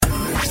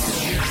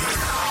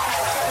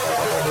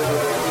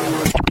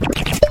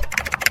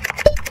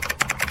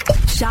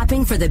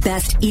Shopping for the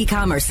best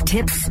e-commerce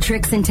tips,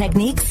 tricks, and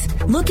techniques?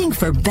 Looking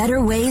for better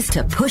ways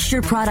to push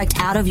your product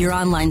out of your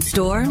online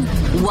store?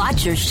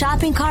 Watch your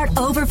shopping cart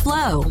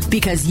overflow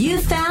because you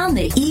found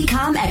the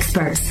Ecom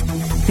experts.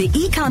 The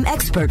Ecom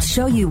experts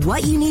show you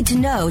what you need to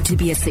know to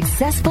be a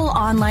successful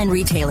online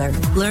retailer.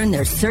 Learn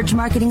their search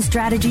marketing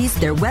strategies,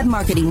 their web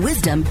marketing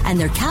wisdom, and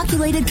their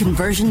calculated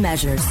conversion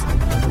measures.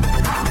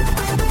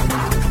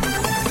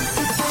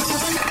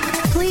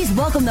 Please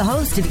welcome the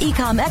host of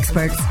Ecom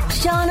Experts,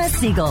 Shawna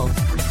Siegel.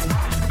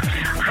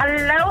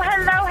 Hello,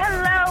 and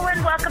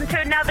welcome to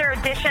another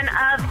edition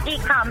of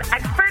Ecom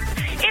Experts.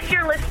 If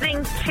you're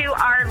listening to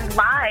our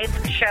live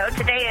show,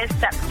 today is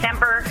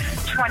September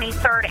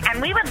 23rd,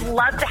 and we would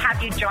love to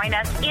have you join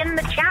us in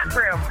the chat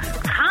room.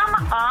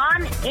 Come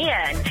on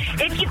in.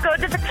 If you go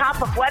to the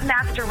top of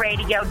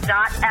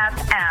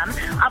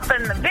webmasterradio.fm, up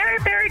in the very,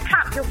 very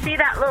top, you'll see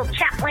that little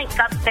chat link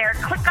up there.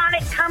 Click on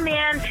it, come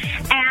in,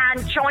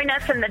 and join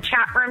us in the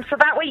chat room so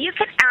that way you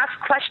can ask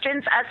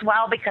questions as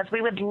well, because we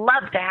would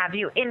love to have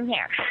you in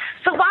here.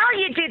 So while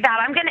you do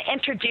that, I'm going to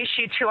introduce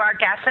you to our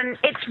guest, and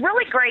it's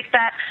really great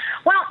that,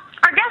 well,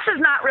 our guest is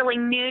not really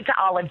new to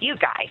all of you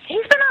guys.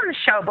 He's been on the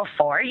show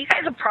before. You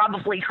guys have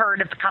probably heard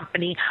of the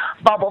company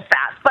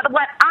Bubblefast. But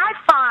what I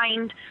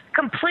find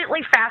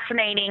completely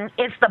fascinating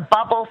is the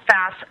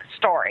Bubblefast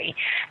story.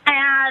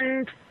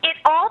 And it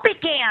all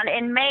began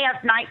in May of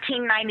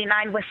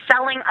 1999 with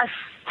selling a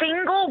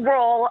single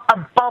roll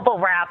of bubble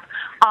wrap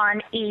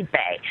on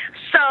eBay.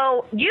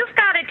 So you've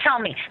got to tell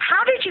me,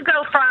 how did you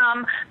go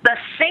from the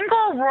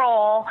single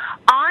roll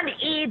on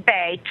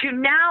eBay to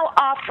now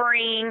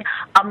offering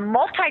a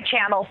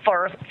multi-channel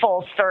for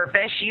full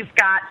service? You've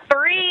got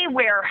 3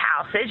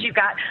 warehouses. You've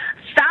got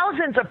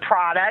thousands of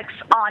products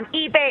on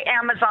eBay,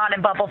 Amazon,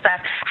 and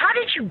Bubblefast. How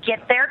did you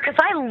get there? Because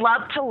I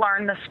love to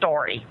learn the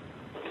story.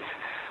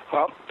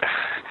 Well,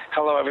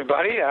 hello,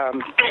 everybody. Thanks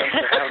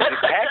for having me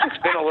back.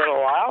 It's been a little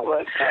while,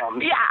 but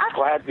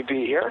glad to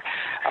be here.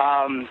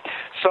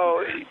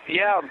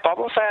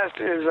 Bubblefast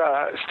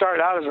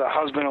started out as a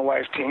husband and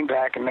wife team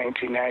back in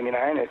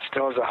 1999. It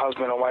still is a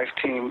husband and wife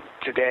team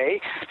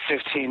today,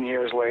 15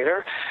 years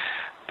later.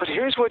 But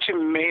here's what you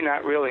may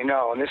not really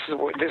know, and this is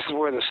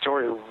where the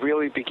story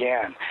really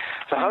began.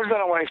 The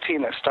husband and wife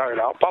team that started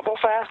out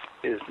Bubblefast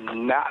is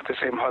not the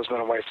same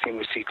husband and wife team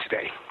we see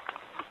today.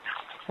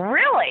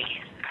 Really?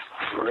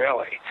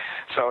 Really.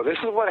 So this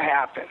is what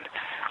happened.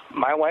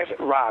 My wife,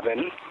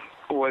 Robin,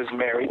 was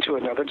married to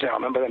another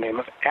gentleman by the name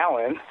of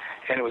Alan,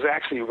 and it was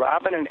actually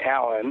Robin and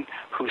Alan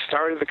who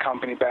started the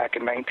company back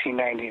in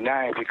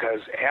 1999 because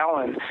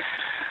Alan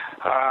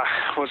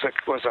was a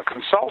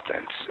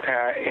consultant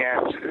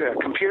and a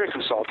computer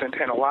consultant,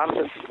 and a lot of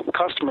the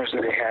customers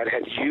that they had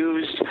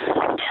used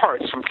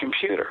parts from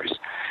computers.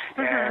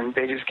 And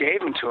they just gave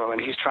them to him,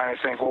 and he's trying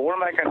to think, well, what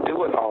am I going to do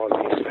with all of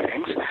these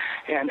things?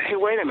 And, hey,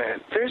 wait a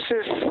minute, there's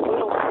this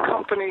little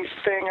company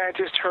thing I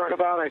just heard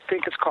about. I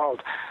think it's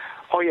called,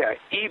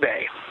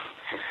 eBay.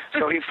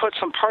 So he put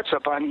some parts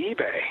up on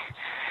eBay.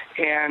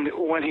 And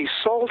when he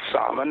sold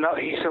some,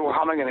 he said, well,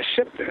 how am I going to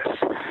ship this?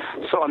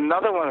 So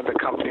another one of the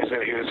companies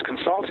that he was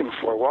consulting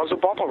for was a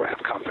bubble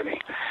wrap company.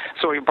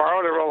 So he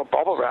borrowed a roll of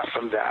bubble wrap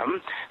from them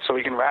so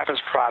he can wrap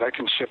his product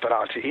and ship it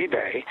out to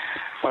eBay,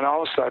 when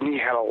all of a sudden he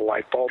had a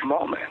light bulb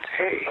moment.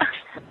 Hey,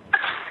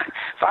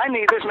 if I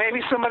need this,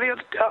 maybe some of the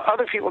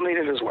other people need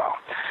it as well.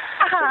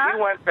 So he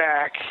went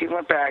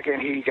back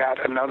and he got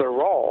another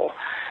roll,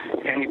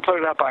 and he put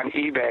it up on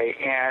eBay,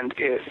 and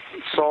it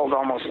sold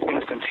almost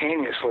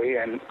instantaneously,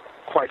 and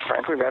quite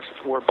frankly, that's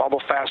where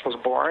Bubblefast was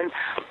born,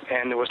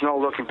 and there was no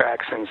looking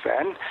back since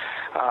then.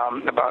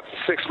 About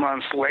 6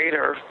 months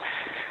later,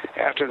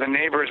 after the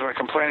neighbors were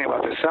complaining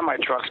about the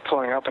semi-trucks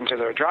pulling up into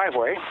their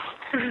driveway,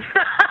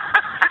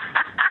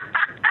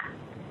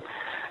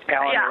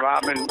 Alan and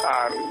Robin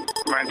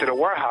rented a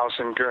warehouse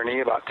in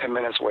Gurnee about 10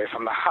 minutes away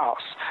from the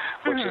house,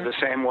 which is the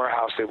same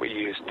warehouse that we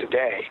use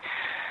today.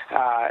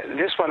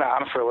 This went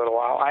on for a little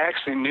while. I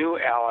actually knew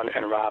Alan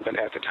and Robin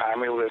at the time.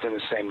 We lived in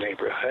the same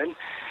neighborhood.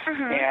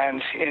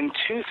 And in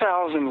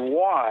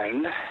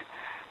 2001,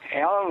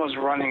 Alan was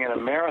running in a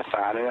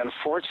marathon, and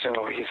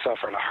unfortunately, he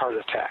suffered a heart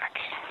attack.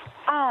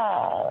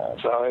 Oh.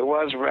 So it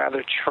was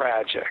rather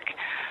tragic.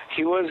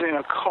 He was in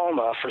a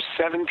coma for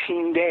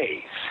 17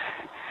 days.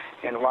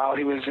 And while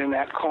he was in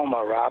that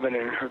coma, Robin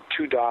and her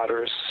 2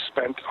 daughters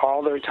spent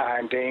all their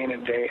time, day in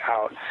and day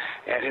out,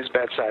 at his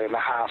bedside in the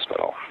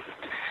hospital.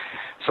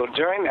 So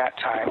during that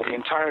time, the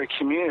entire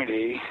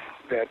community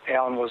that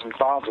Alan was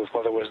involved with,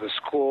 whether it was the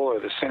school or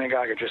the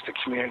synagogue or just the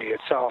community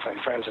itself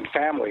and friends and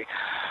family,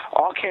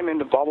 all came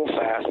into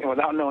Bubblefast, and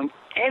without knowing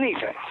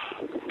anything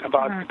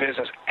about the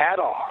business at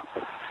all,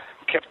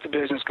 kept the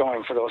business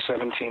going for those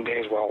 17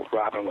 days while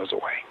Robin was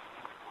away.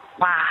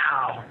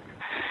 Wow.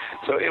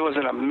 So it was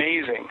an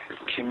amazing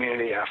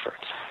community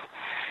effort.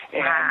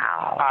 And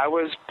wow. I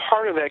was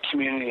part of that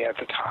community at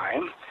the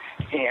time,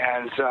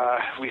 and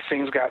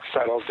things got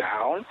settled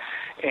down,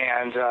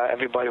 and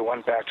everybody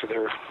went back to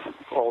their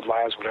old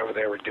lives, whatever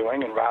they were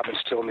doing, and Robin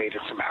still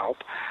needed some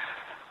help.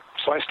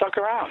 So I stuck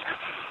around.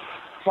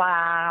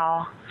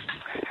 Wow.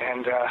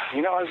 And,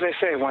 as they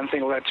say, one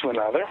thing led to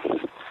another.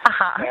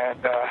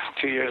 And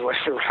 2 years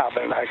later,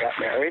 Robin and I got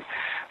married.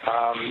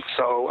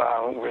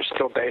 We're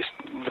still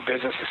the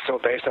business is still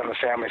based on the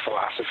family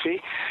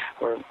philosophy.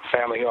 We're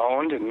family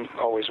owned and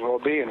always will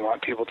be, and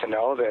want people to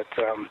know that,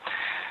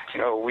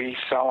 we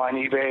sell on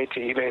eBay to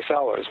eBay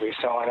sellers. We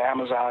sell on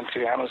Amazon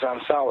to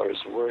Amazon sellers.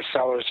 We're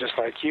sellers just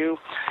like you.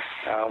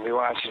 We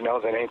want you to know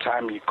that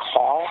anytime you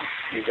call,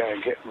 you're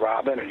going to get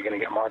Robin or you're going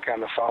to get Mark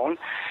on the phone.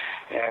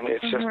 And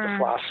it's just the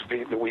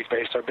philosophy that we've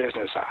based our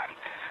business on.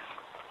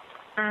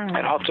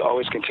 And hope to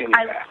always continue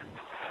that.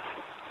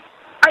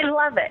 I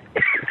love it.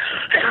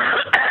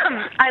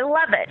 I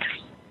love it.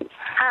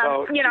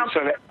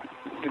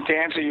 To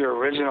answer your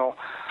original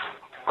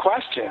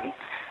question,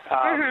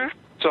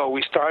 so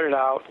we started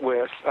out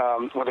with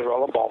a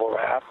roll of bubble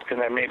wrap, and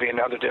then maybe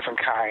another different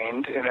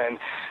kind, and then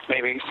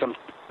maybe some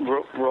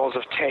rolls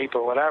of tape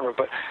or whatever.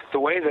 But the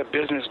way the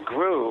business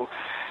grew,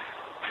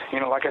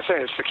 like I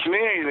said, it's the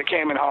community that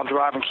came and helped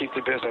Robin keep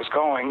the business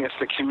going. It's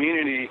the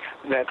community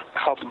that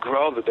helped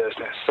grow the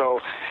business. So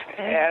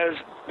as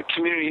the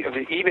community of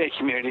the eBay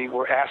community,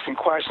 we're asking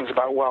questions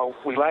about, well,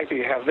 we like that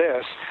you have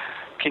this.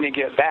 Can you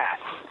get that?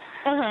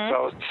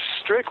 So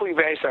strictly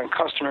based on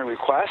customer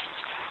requests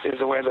is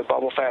the way that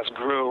Bubblefast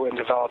grew and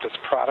developed its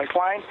product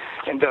line,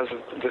 and does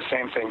the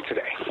same thing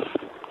today.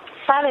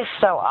 That is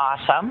so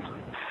awesome.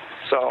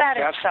 So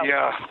that's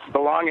the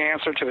long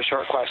answer to the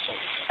short question.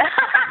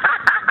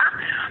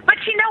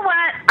 But you know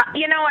what?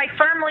 I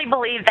firmly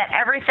believe that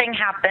everything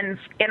happens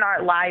in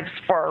our lives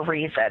for a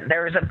reason.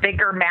 There's a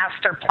bigger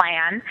master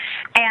plan.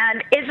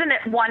 And isn't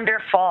it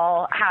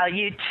wonderful how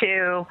you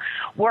two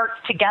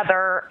work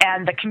together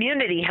and the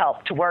community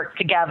helped to work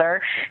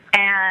together?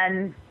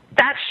 And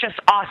that's just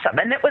awesome.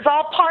 And it was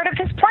all part of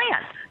his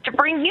plan to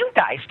bring you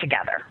guys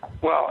together.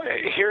 Well,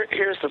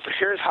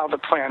 here's how the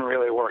plan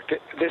really worked.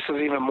 This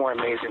is even more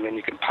amazing than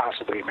you can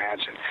possibly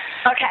imagine.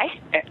 Okay.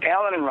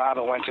 Alan and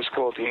Robin went to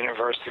school at the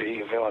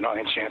University of Illinois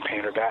in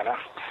Champaign-Urbana.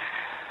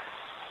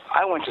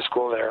 I went to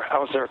school there. I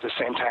was there at the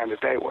same time that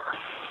they were.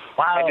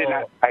 Wow.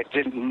 I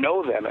didn't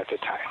know them at the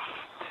time,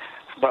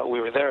 but we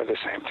were there at the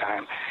same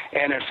time.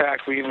 And in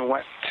fact, we even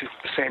went to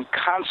the same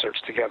concerts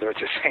together at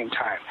the same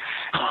time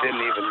and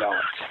didn't even know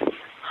it.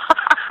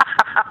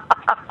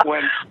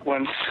 When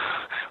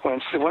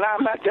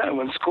I'm not done,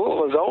 when school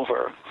was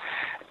over,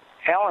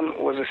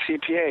 Alan was a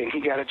CPA and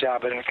he got a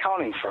job at an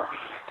accounting firm.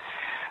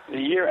 The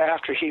year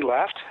after he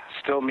left,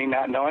 still me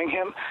not knowing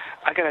him,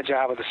 I got a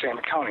job at the same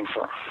accounting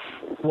firm.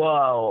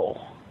 Whoa.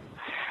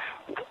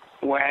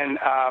 When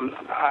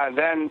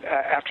then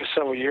after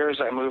several years,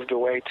 I moved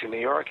away to New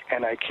York,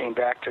 and I came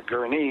back to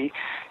Gurnee,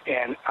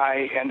 and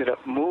I ended up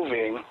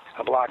moving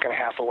a block and a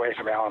half away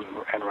from Alan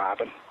and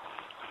Robin.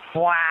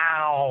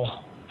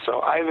 Wow.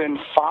 So I've been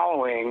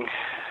following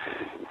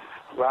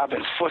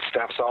Robin's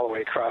footsteps all the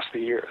way across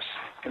the years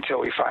until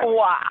we finally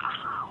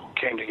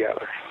came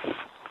together.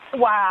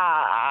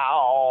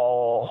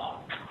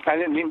 Wow. I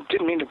didn't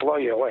mean to blow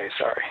you away,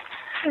 sorry.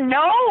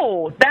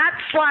 No,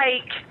 that's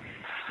like...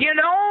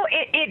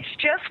 it's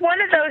just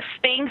one of those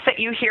things that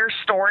you hear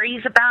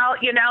stories about,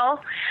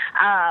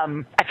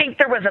 I think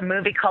there was a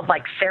movie called,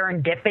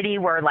 Serendipity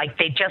where,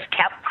 they just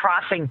kept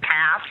crossing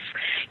paths,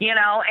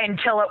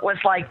 until it was,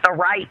 the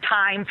right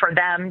time for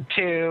them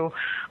to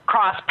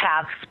cross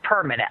paths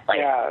permanently.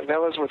 Yeah, that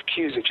was with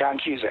John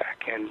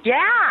Cusack. And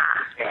yeah,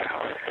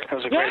 it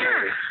was a great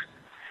movie.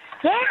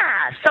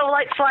 Yeah, so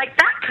it's like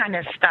that kind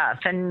of stuff.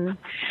 And,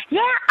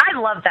 I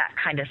love that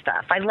kind of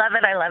stuff. I love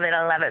it.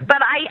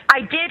 But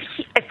I did,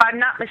 if I'm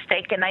not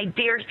mistaken, I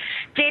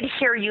did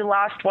hear you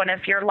lost one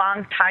of your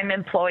longtime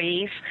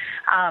employees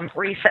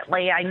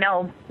recently. I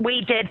know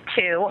we did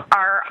too.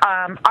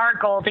 Our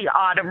Goldie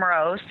Autumn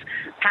Rose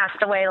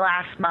passed away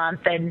last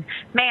month. And,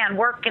 man,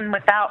 working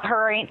without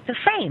her ain't the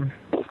same.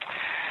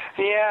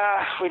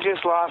 Yeah, we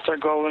just lost our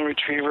golden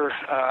retriever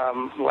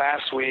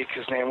last week.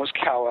 His name was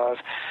Kella.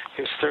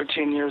 He was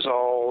 13 years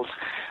old.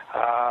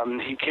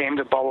 He came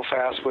to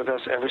Bubblefast with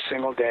us every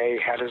single day,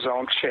 had his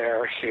own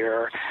chair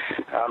here.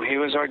 He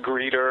was our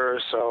greeter,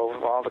 so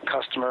all the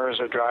customers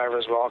or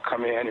drivers would all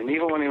come in. And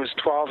even when he was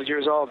 12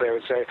 years old, they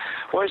would say,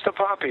 "Where's the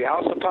puppy?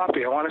 How's the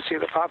puppy? I want to see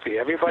the puppy."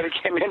 Everybody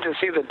came in to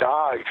see the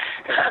dog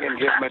and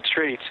give him a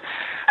treat.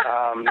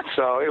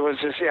 So it was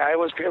just, it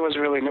was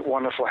really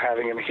wonderful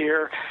having him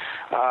here.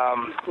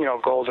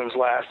 Golden's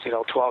last,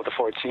 12 to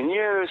 14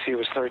 years. He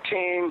was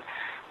 13.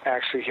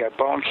 Actually, he had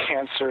bone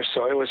cancer,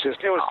 so it was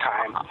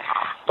time.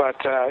 But,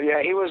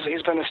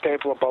 he's been a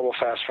staple of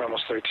Bubblefast for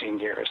almost 13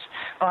 years.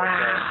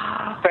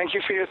 Wow. But, thank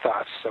you for your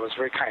thoughts. That was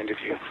very kind of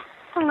you.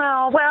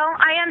 Oh, well,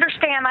 I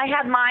understand. I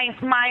had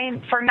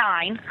mine for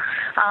 9,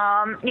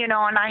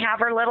 and I have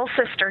her little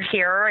sister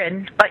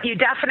here, but you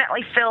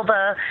definitely feel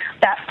that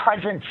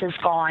presence is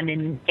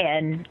gone,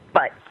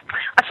 but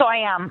so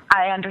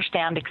I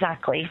understand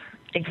exactly.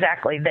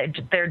 Exactly.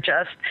 They're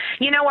just,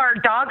 our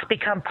dogs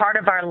become part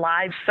of our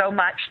lives so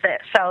much that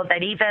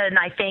even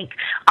I think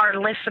our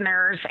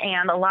listeners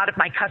and a lot of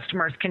my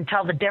customers can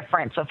tell the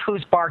difference of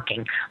who's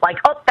barking. Like,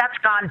 oh, that's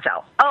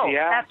Gonzo. Oh,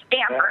 that's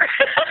Amber.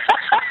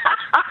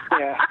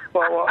 Yeah.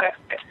 Well,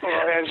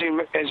 as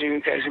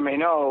you may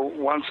know,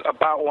 once a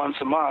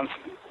month,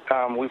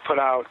 we put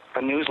out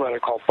a newsletter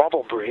called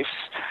Bubble Briefs,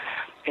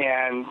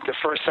 and the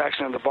first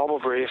section of the Bubble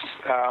Briefs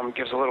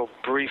gives a little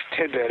brief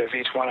tidbit of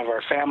each one of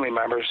our family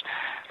members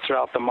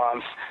throughout the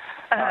month.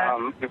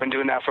 We've been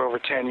doing that for over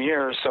 10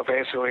 years, so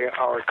basically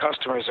our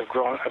customers have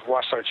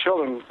watched our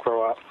children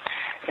grow up,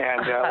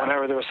 and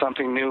whenever there was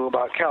something new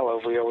about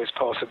Kello, we always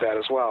posted that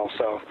as well.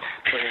 So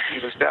he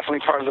was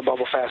definitely part of the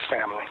Bubblefast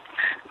family.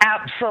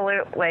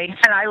 Absolutely,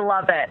 and I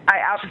love it. I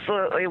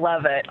absolutely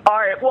love it. All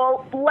right,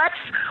 well,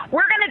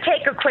 we're going to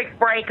take a quick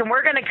break, and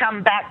we're going to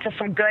come back to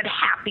some good,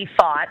 happy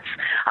thoughts,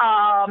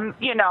 and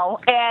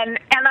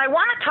I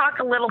want to talk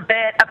a little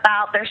bit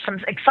about, there's some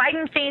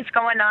exciting things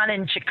going on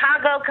in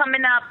Chicago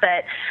coming up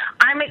that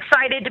I'm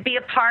excited to be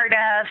a part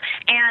of,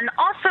 and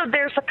also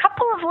there's a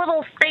couple of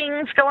little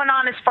things going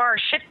on as far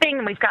as shipping,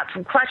 and we've got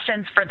some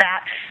questions for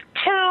that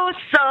too.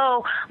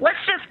 So let's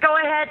just go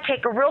ahead,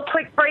 take a real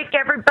quick break,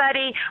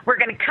 everybody. We're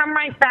going to come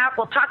right back.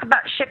 We'll talk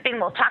about shipping.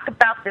 We'll talk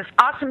about this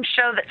awesome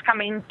show that's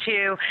coming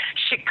to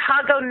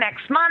Chicago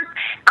next month.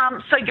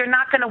 So you're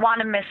not going to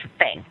want to miss a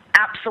thing.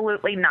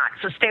 Absolutely not.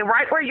 So stay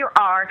right where you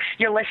are.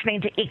 You're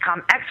listening to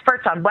Ecom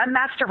Experts on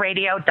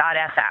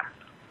webmasterradio.fm.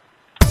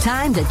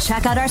 Time to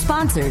check out our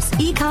sponsors.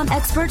 Ecom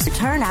Experts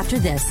return after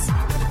this.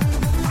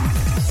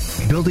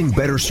 Building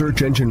better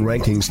search engine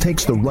rankings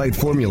takes the right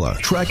formula.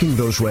 Tracking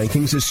those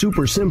rankings is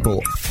super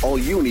simple. All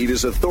you need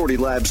is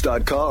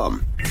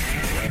authoritylabs.com.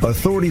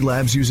 Authority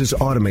Labs uses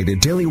automated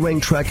daily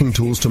rank tracking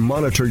tools to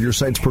monitor your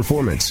site's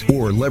performance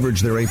or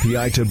leverage their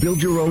API to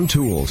build your own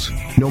tools.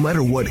 No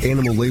matter what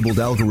animal-labeled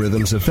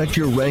algorithms affect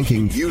your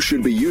ranking, you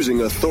should be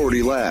using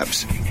Authority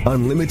Labs.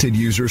 Unlimited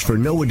users for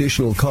no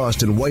additional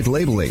cost and white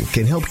labeling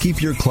can help keep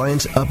your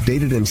clients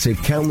updated and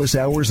save countless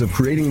hours of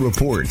creating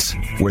reports.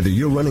 Whether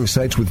you're running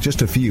sites with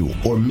just a few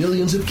or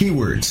millions of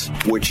keywords,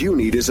 what you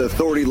need is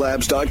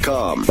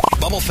authoritylabs.com.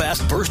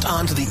 Bubblefast burst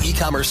onto the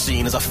e-commerce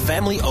scene as a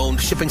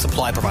family-owned shipping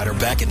supply provider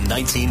back in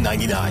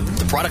 1999.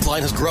 The product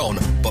line has grown,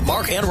 but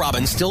Mark and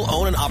Robin still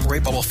own and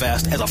operate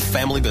Bubblefast as a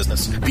family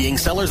business. Being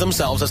sellers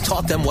themselves has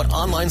taught them what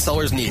online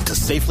sellers need to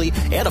safely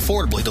and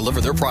affordably deliver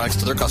their products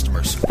to their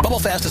customers.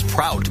 Bubblefast is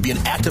proud to be an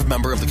active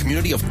member of the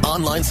community of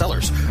online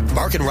sellers.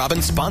 Mark and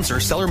Robin sponsor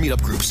seller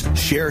meetup groups,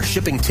 share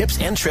shipping tips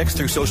and tricks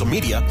through social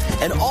media,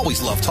 and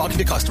always love talking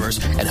to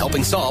customers and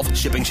helping solve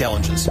shipping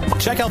challenges.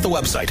 Check out the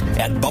website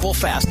at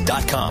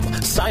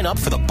bubblefast.com. Sign up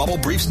for the Bubble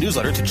Briefs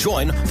newsletter to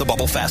join the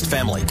Bubblefast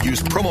family.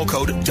 Use promo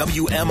code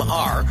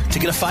WMR to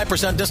get a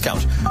 5%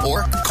 discount,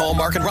 or call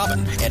Mark and Robin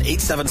at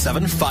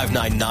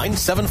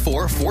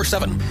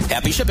 877-599-7447.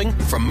 Happy shipping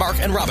from Mark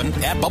and Robin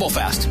at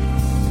Bubblefast.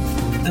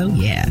 Oh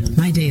yeah,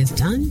 my day is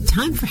done.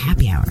 Time for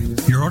happy hour.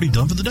 You're already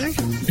done for the day?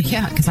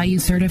 Yeah, because I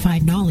use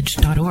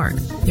certifiedknowledge.org.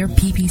 Their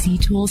PPC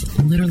tools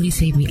literally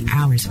save me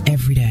hours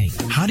every day.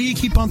 How do you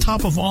keep on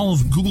top of all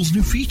of Google's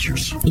new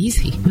features?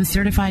 Easy. With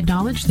Certified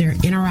Knowledge, their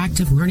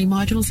interactive learning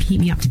modules keep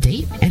me up to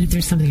date. And if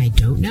there's something I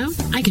don't know,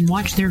 I can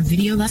watch their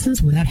video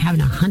lessons without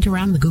having to hunt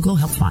around the Google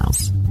Help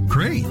files.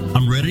 Great.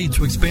 I'm ready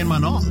to expand my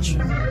knowledge.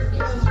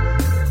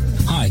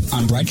 Hi,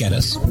 I'm Brett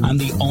Geddes. I'm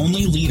the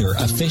only leader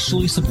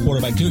officially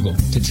supported by Google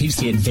to teach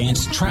the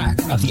advanced track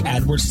of the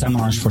AdWords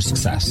Seminars for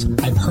Success.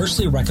 I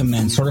personally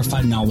recommend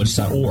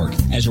CertifiedKnowledge.org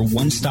as your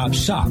one-stop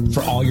shop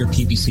for all your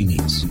PPC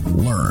needs.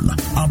 Learn,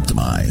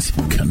 optimize,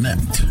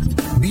 connect.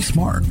 Be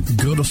smart.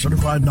 Go to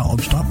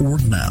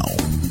CertifiedKnowledge.org now.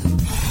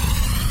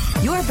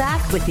 You're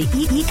back with the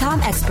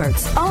Ecom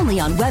Experts, only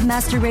on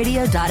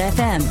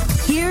webmasterradio.fm.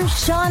 Here's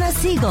Shawna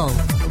Siegel.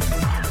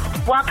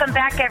 Welcome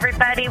back,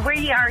 everybody.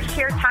 We are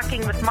here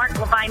talking with Mark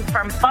Levine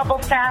from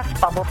Bubblefast.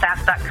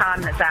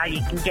 Bubblefast.com is how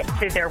you can get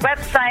to their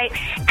website.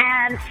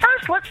 And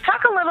first, let's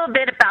talk a little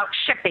bit about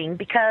shipping,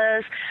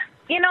 because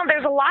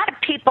there's a lot of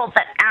people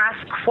that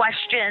ask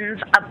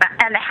questions about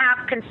and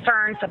have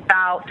concerns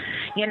about,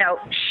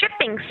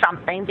 shipping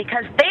something,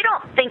 because they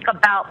don't think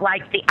about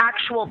like the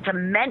actual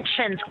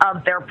dimensions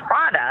of their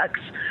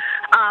products,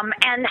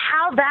 and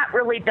how that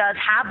really does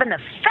have an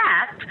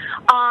effect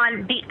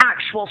on the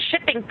actual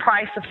shipping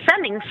price of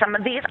sending some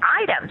of these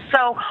items.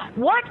 So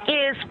what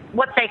is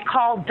what they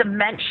call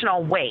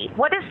dimensional weight?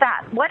 What is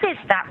that? What does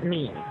that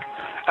mean?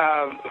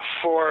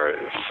 For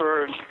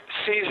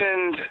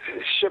seasoned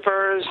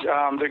shippers,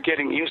 they're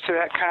getting used to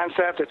that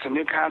concept. It's a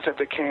new concept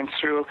that came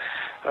through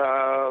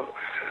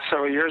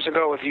several years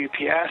ago with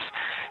UPS.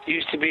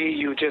 Used to be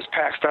you just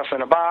pack stuff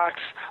in a box,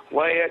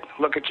 weigh it,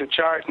 look at your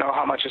chart, know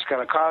how much it's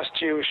going to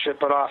cost you,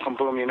 ship it off, and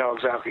boom, you know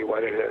exactly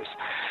what it is.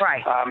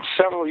 Right.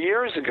 Several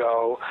years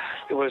ago,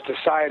 it was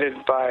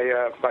decided by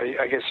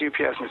I guess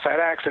UPS and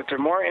FedEx that they're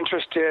more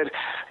interested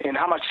in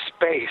how much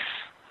space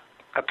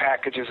a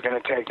package is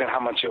going to take than how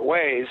much it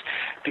weighs,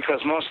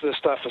 because most of the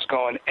stuff is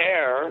going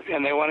air,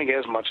 and they want to get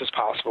as much as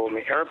possible in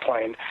the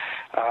airplane.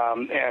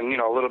 And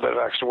a little bit of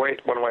extra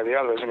weight one way or the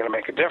other isn't going to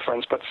make a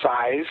difference, but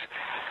size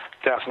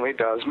definitely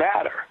does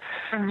matter.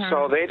 Mm-hmm.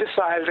 So they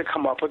decided to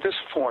come up with this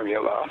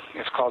formula.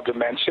 It's called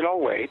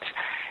dimensional weight,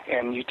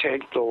 and you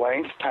take the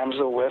length times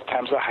the width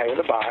times the height of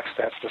the box.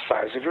 That's the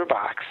size of your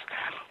box.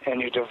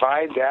 and you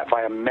divide that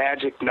by a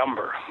magic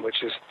number,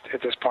 which is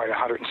at this point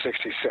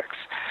 166.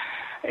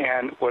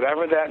 And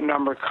whatever that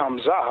number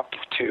comes up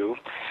to,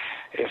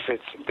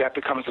 that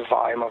becomes the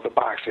volume of the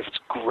box. If it's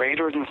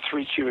greater than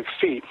 3 cubic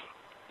feet,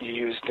 you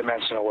use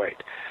dimensional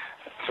weight.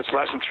 If it's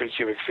less than 3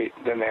 cubic feet,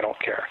 then they don't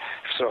care.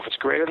 So if it's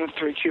greater than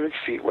 3 cubic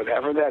feet,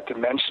 whatever that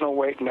dimensional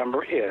weight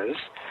number is,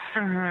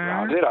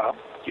 round it up,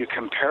 you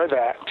compare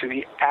that to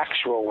the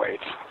actual weight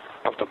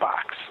of the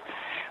box.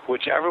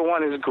 Whichever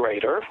one is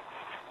greater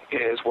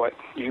is what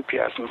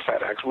UPS and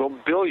FedEx will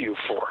bill you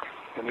for.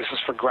 And this is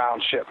for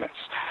ground shipments.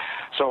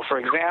 So, for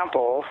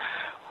example,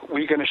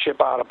 we're going to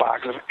ship out a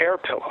box of air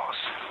pillows.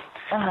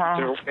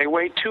 They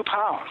weigh 2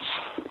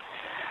 pounds.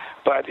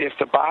 But if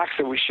the box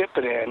that we ship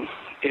it in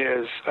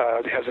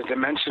has a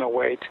dimensional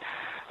weight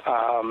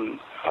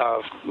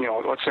of,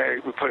 let's say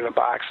we put in a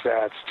box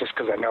that's, just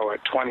because I know it,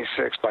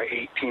 26 by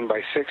 18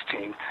 by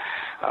 16,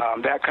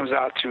 that comes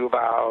out to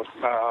about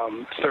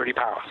 30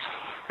 pounds.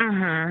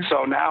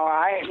 So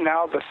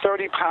now the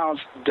 30 pounds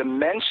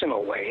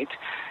dimensional weight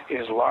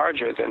is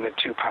larger than the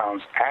 2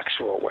 pounds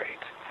actual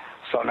weight.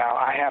 So now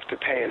I have to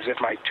pay as if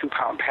my 2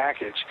 pound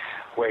package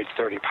weighed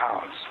 30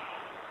 pounds.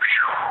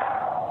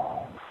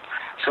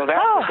 So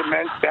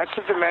that's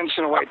the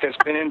dimensional weight that's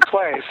been in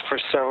place for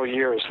several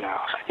years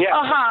now.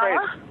 Yeah, it's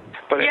crazy,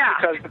 but it's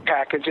because the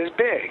package is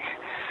big.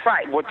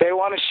 Right. What they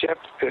want to ship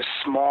is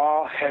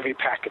small, heavy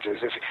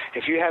packages.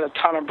 If you had a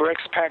ton of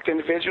bricks packed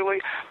individually,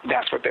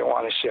 that's what they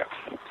want to ship.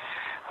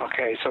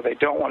 Okay, so they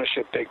don't want to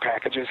ship big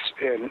packages,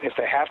 and if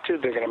they have to,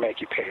 they're going to make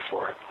you pay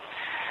for it.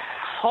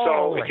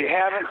 So if you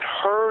haven't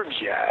heard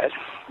yet,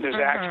 there's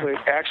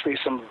actually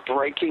some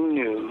breaking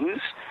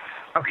news.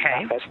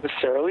 Okay. Not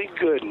necessarily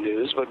good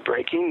news, but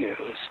breaking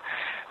news.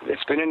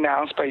 It's been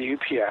announced by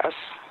UPS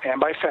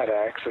and by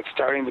FedEx that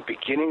starting the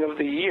beginning of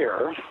the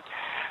year,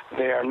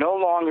 they are no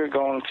longer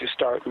going to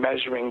start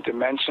measuring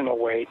dimensional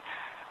weight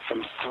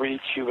from 3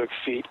 cubic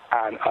feet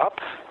on up,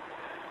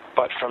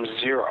 but from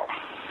 0.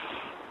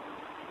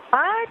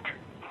 What?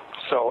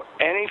 So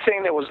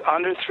anything that was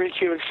under 3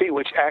 cubic feet,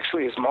 which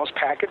actually is most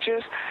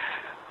packages,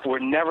 were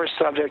never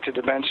subject to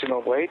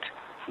dimensional weight,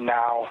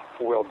 now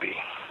will be.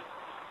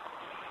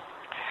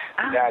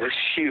 That is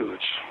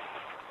huge.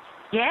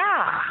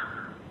 Yeah.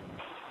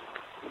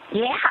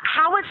 Yeah.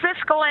 How is this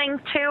going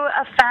to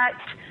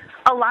affect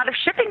a lot of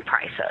shipping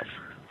prices?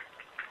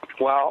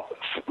 Well,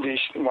 the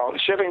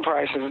shipping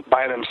prices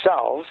by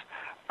themselves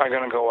are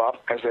going to go up,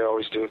 as they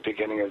always do at the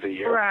beginning of the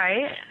year.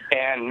 Right.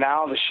 And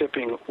now the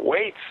shipping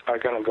weights are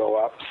going to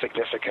go up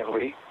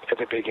significantly at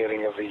the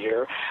beginning of the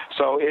year.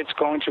 So it's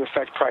going to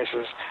affect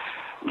prices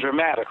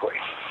dramatically.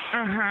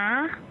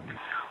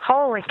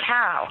 Holy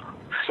cow.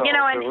 So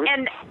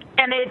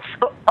and it's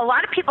a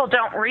lot of people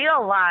don't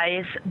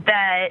realize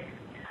that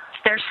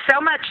there's so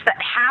much that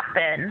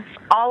happens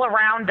all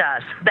around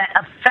us that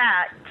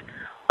affect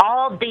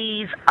all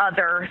these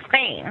other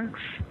things.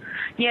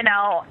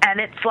 And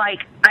it's like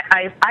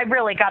I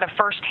really got a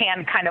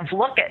firsthand kind of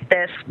look at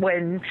this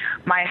when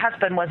my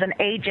husband was an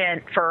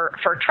agent for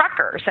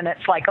truckers. And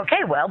it's like,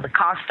 okay, well, the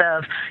cost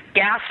of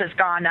gas has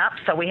gone up,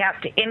 so we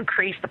have to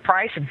increase the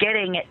price of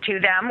getting it to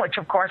them, which,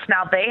 of course,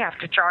 now they have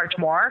to charge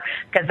more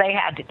because they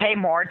had to pay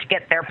more to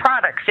get their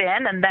products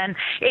in. And then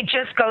it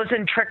just goes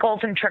and trickles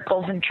and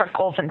trickles and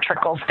trickles and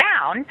trickles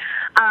down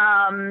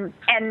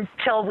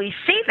until we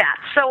see that.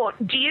 So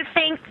do you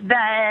think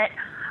that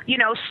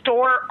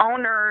store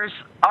owners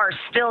are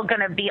still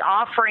going to be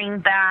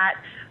offering that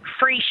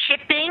free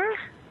shipping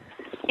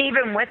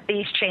even with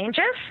these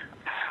changes?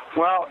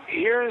 Well,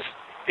 here's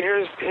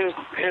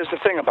the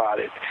thing about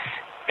it.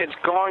 It's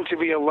going to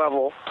be a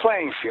level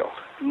playing field.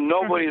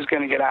 Nobody's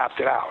going to get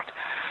opted out.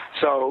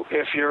 So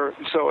if you're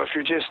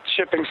just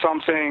shipping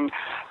something,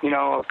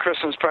 a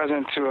Christmas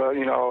present to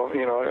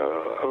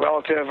a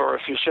relative, or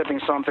if you're shipping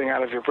something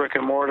out of your brick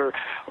and mortar,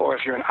 or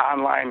if you're an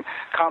online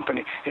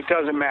company, it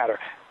doesn't matter.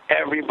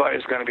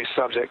 Everybody's going to be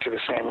subject to the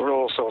same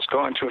rules, so it's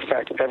going to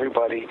affect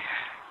everybody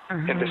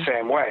in the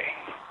same way.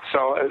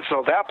 So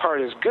that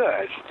part is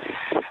good.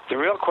 The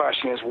real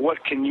question is,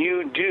 what can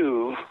you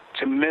do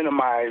to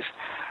minimize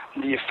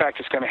the effect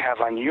it's going to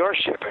have on your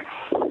shipping?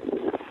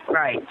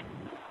 Right.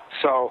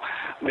 So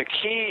the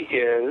key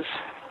is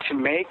to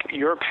make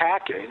your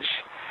package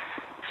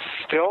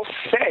still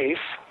safe,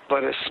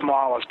 but as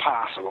small as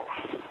possible.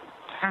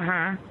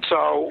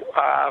 So,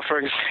 for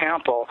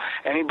example,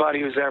 anybody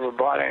who's ever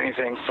bought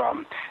anything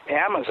from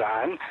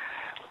Amazon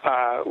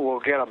will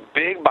get a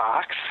big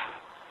box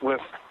with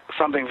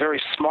something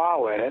very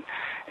small in it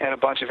and a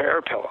bunch of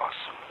air pillows.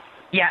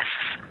 Yes.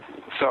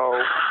 So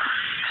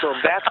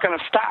that's going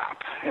to stop,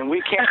 and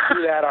we can't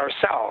do that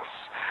ourselves.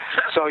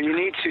 So you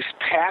need to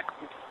pack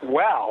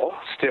well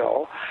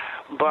still,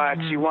 but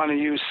you want to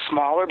use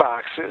smaller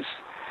boxes.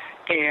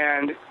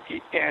 And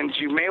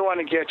you may want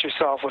to get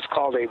yourself what's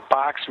called a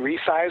box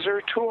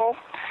resizer tool.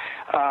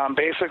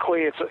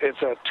 Basically,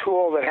 it's a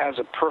tool that has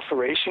a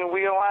perforation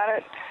wheel on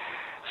it.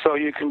 So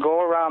you can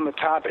go around the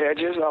top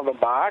edges of the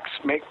box,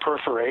 make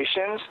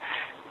perforations,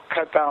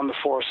 cut down the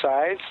 4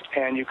 sides,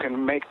 and you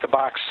can make the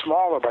box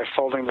smaller by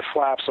folding the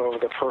flaps over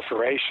the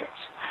perforations.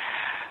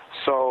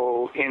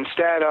 So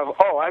instead of,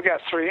 I've got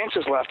 3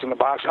 inches left in the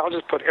box, I'll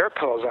just put air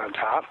pillows on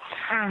top.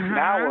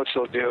 Now what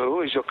you'll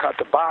do is you'll cut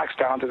the box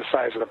down to the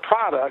size of the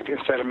product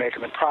instead of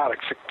making the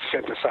product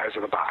fit the size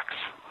of the box.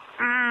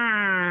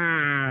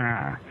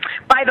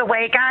 By the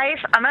way, guys,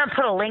 I'm going to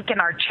put a link in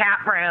our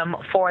chat room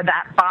for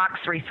that box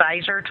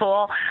resizer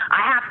tool.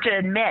 I have to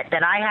admit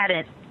that I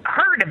hadn't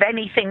heard of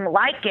anything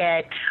like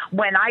it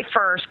when I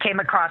first came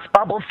across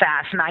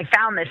Bubblefast, and I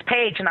found this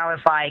page and I was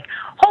like,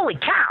 holy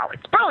cow,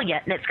 it's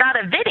brilliant, and it's got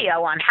a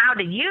video on how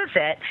to use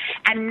it.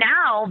 And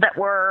now that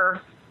we're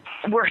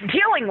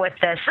dealing with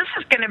this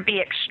is going to be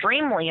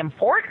extremely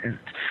important,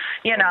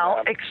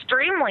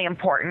 extremely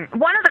important.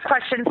 One of the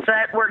questions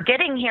that we're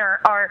getting here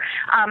are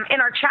in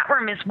our chat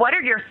room is, what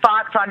are your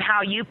thoughts on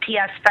how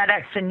UPS,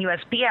 FedEx, and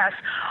USPS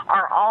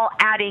are all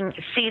adding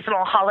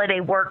seasonal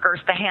holiday workers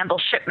to handle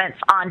shipments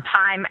on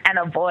time and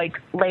avoid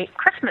late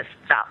Christmas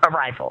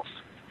arrivals?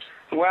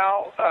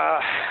 Well,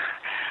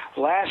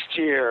 last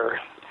year,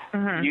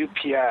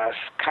 UPS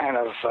kind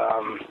of...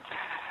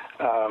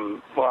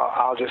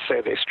 I'll just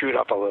say they screwed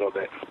up a little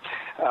bit.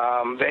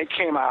 They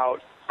came out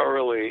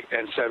early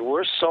and said,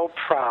 we're so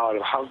proud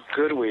of how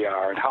good we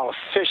are and how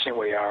efficient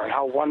we are and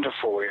how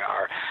wonderful we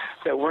are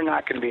that we're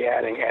not going to be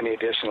adding any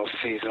additional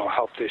seasonal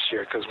help this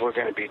year because we're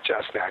going to be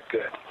just that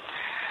good.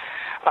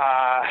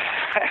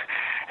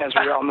 As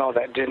we all know,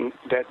 that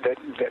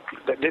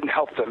didn't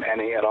help them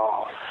any at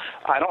all.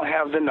 I don't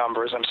have the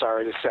numbers, I'm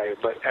sorry to say,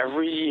 but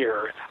every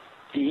year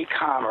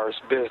e-commerce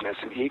business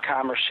and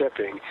e-commerce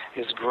shipping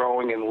is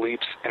growing in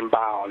leaps and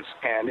bounds,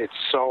 and it's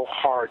so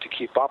hard to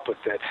keep up with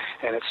it,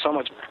 and it's so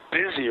much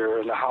busier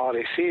in the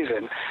holiday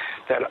season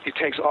that it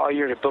takes all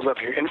year to build up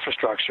your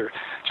infrastructure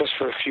just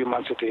for a few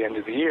months at the end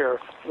of the year.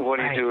 What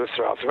do you do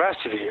throughout the rest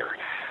of the year?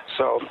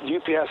 So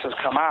UPS has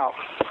come out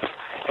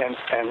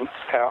and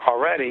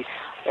already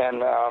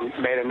and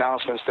made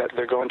announcements that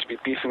they're going to be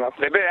beefing up.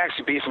 They've been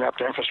actually beefing up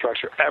their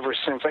infrastructure ever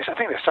since. I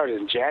think they started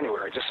in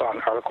January. I just saw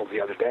an article the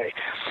other day.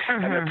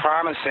 And they're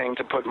promising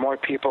to put more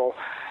people,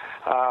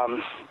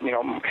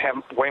 have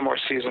way more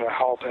seasonal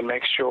help and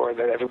make sure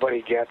that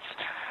everybody gets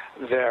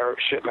their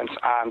shipments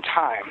on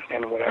time.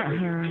 And whatever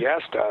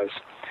UPS does,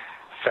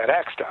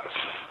 FedEx does.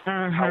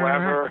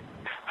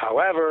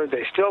 However,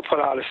 they still put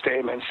out a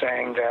statement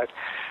saying that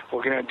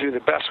we're going to do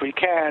the best we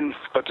can,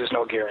 but there's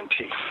no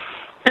guarantee.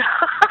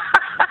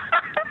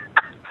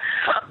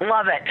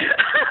 Love it.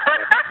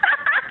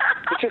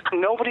 It's just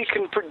nobody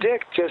can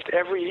predict just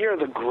every year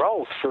the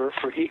growth for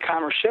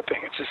e-commerce shipping.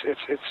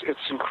 It's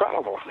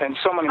incredible, and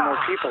so many more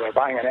people are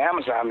buying on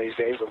Amazon these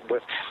days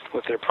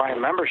with their Prime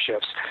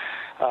memberships.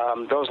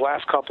 Those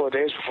last couple of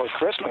days before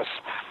Christmas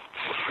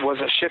was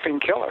a shipping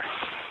killer.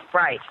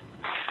 Right.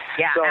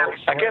 Yeah. So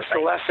absolutely. I guess the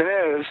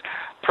lesson is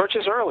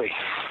purchase early.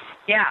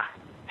 Yeah.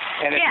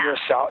 And if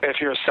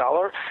you're a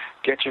seller,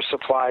 get your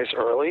supplies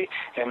early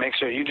and make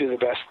sure you do the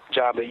best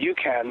job that you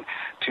can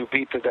to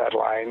beat the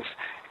deadlines,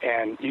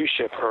 and you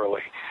ship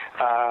early.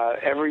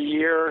 Every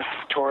year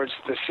towards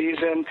the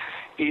season,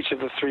 each of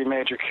the 3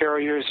 major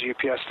carriers,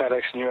 UPS,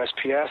 FedEx, and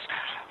USPS,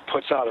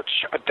 puts out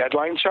a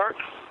deadline chart.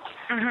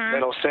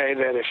 It'll say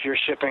that if you're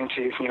shipping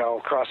to,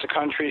 across the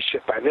country,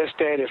 ship by this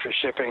date. If you're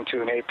shipping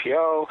to an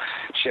APO,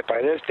 ship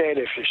by this date.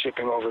 If you're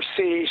shipping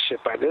overseas, ship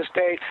by this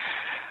date.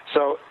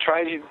 So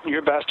try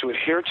your best to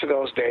adhere to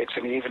those dates,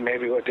 and even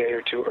maybe a day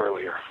or two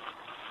earlier.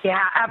 Yeah,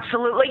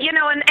 absolutely.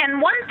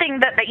 And one thing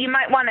that you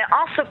might want to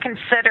also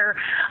consider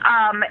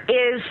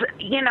is,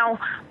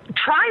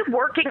 try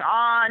working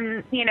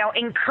on,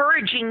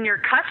 encouraging your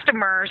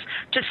customers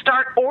to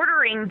start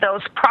ordering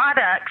those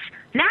products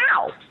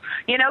now.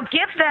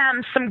 Give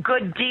them some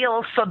good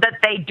deals so that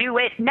they do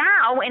it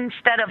now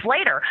instead of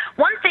later.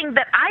 One thing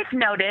that I've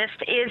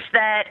noticed is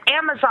that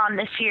Amazon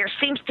this year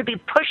seems to be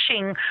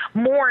pushing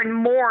more and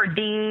more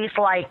these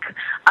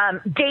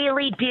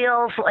daily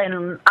deals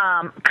and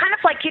kind of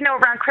like,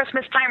 around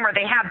Christmas time where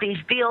they have these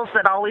deals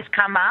that always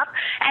come up.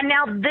 And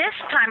now this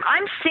time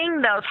I'm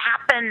seeing those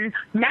happen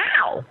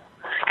now.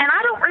 And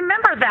I don't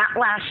remember that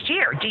last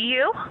year. Do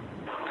you?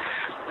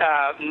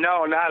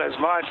 No, not as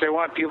much. They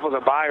want people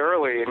to buy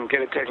early and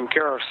get it taken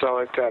care of, so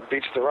it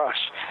beats the rush.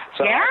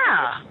 So,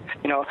 yeah.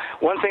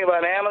 One thing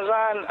about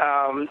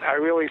Amazon, I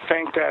really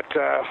think that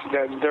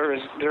they're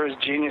as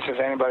genius as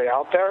anybody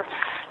out there,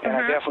 and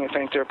I definitely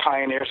think they're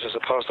pioneers as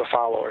opposed to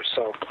followers.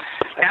 So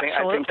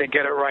I think they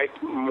get it right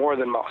more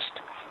than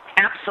most.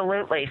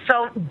 Absolutely.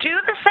 So do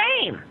the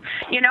same.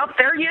 If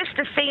they're used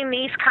to seeing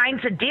these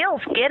kinds of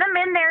deals, get them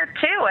in there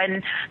too,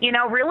 and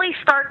really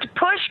start to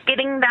push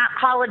getting that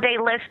holiday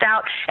list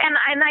out.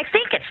 And I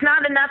think it's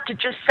not enough to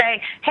just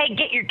say, hey,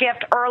 get your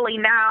gift early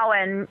now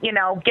and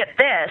get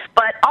this,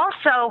 but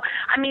also,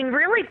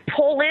 really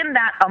pull in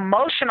that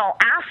emotional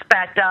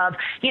aspect of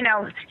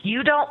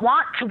you don't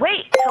want to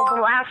wait till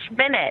the last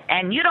minute,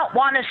 and you don't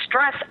want to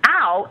stress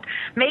out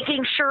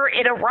making sure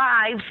it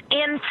arrives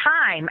in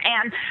time,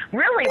 and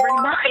really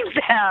remind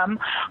them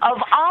of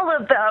all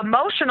of the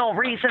emotional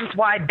reasons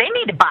why they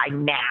need to buy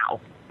now.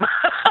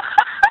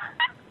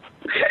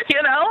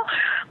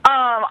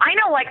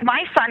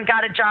 my son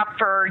got a job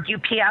for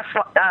UPS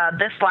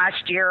this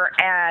last year,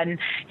 and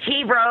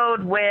he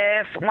rode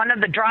with one of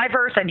the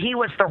drivers, and he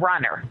was the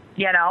runner,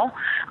 you know.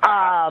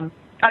 Our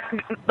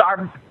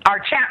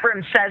chat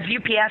room says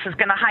UPS is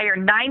going to hire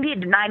 90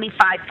 to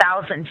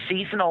 95,000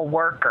 seasonal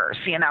workers,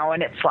 you know,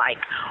 and it's like,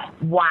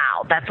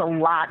 wow, that's a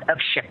lot of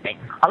shipping,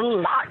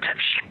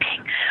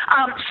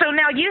 So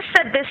now you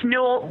said this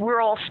new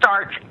rule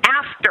starts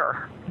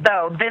after,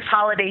 though, this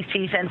holiday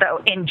season, though,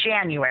 in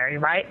January,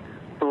 right?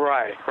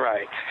 Right.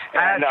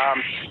 And I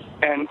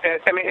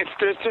mean,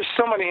 there's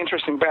so many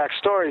interesting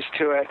backstories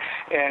to it,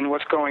 and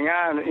what's going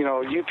on. You know,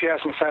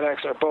 UPS and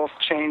FedEx are both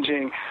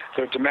changing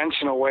their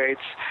dimensional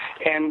weights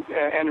and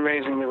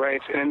raising the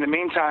rates. And in the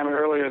meantime,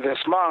 earlier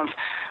this month,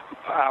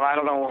 I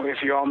don't know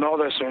if you all know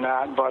this or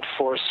not, but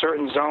for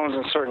certain zones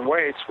and certain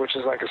weights, which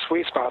is like a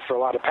sweet spot for a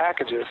lot of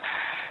packages,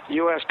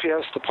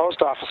 USPS, the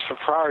post office for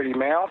priority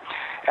mail,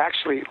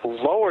 actually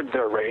lowered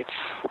their rates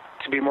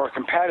to be more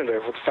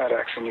competitive with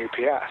FedEx and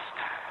UPS.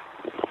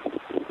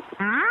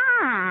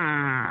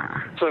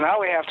 So now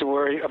we have to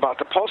worry about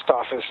the post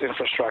office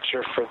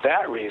infrastructure for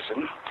that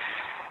reason,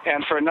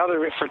 and for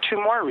two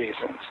more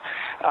reasons.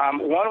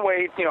 One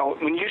way, you know,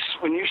 when you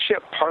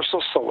ship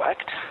Parcel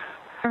Select,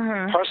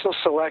 Parcel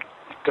Select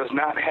does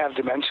not have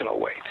dimensional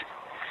weight.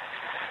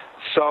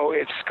 So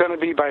it's going to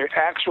be by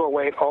actual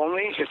weight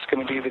only. It's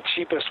going to be the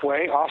cheapest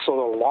way, also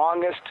the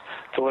longest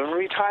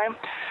delivery time.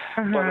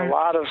 But a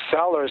lot of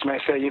sellers may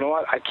say, you know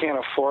what, I can't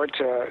afford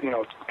to, you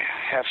know,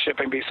 have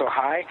shipping be so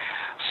high.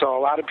 So a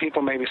lot of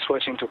people may be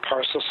switching to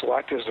Parcel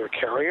Select as their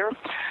carrier.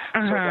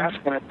 So that's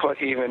going to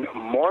put even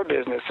more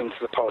business into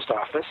the post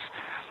office.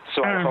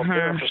 So I hope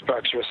their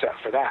infrastructure is set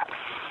for that.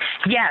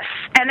 Yes,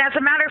 and as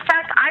a matter of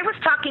fact, I was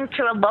talking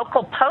to a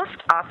local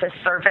post office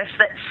service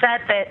that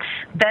said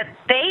that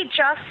they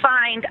just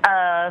signed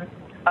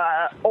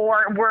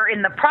or were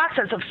in the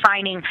process of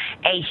signing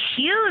a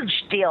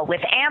huge deal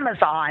with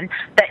Amazon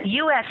that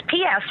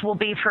USPS will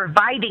be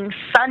providing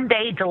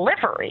Sunday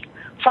delivery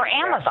for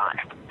Amazon.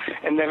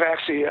 And they've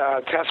actually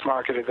test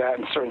marketed that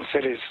in certain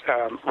cities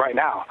right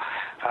now.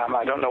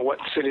 I don't know what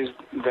cities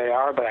they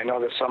are, but I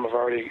know that some have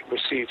already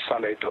received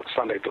Sunday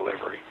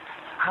delivery.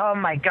 Oh,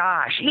 my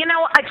gosh. You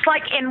know, it's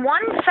like in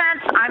one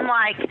sense, I'm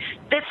like,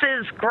 this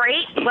is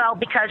great. Well,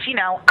 because, you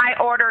know, I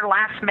order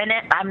last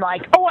minute. I'm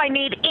like, oh, I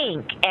need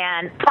ink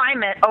and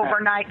prime it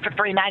overnight for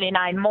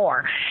 $3.99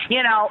 more,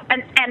 you know.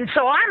 And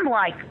so I'm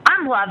like,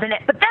 I'm loving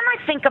it. But then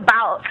I think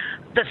about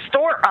the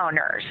store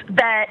owners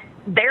that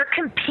they're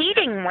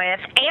competing with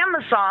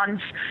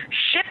Amazon's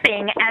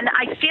shipping. And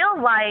I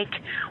feel like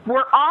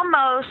we're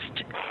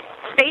almost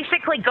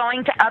basically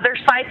going to other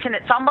sites, and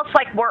it's almost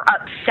like we're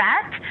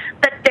upset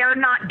that they're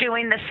not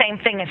doing the same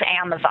thing as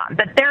Amazon,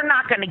 that they're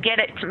not going to get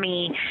it to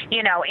me,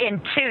 you know, in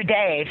 2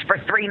 days for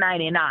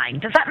 $3.99.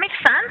 Does that make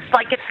sense?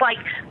 Like, it's like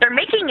they're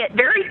making it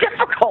very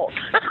difficult.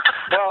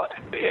 Well,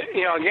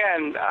 you know,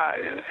 again,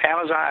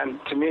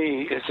 Amazon, to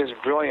me, is just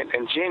brilliant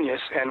and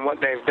genius, and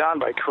what they've done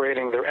by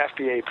creating their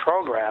FBA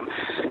program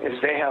is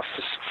they have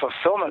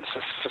fulfillment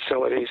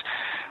facilities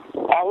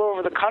all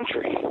over the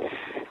country.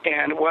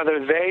 And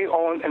whether they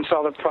own and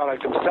sell the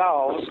product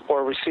themselves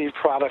or receive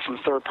product from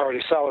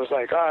third-party sellers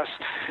like us,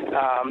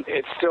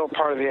 it's still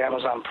part of the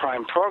Amazon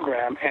Prime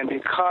program. And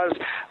because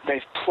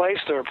they've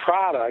placed their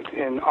product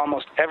in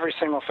almost every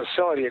single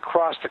facility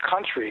across the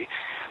country,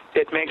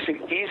 it makes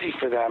it easy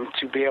for them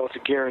to be able to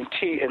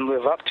guarantee and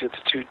live up to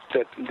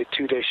the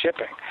two-day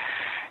shipping.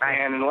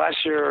 And unless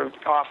you're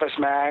Office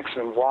Max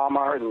and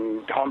Walmart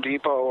and Home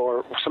Depot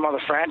or some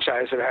other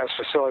franchise that has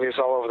facilities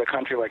all over the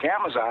country like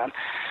Amazon,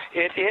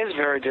 it is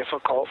very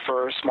difficult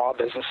for small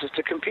businesses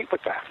to compete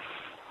with that.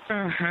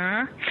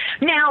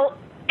 Now,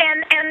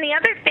 and the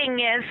other thing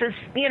is,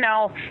 you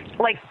know,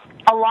 like,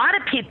 a lot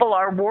of people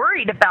are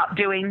worried about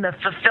doing the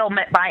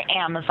fulfillment by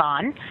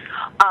Amazon,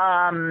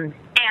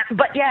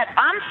 but yet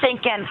I'm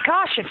thinking,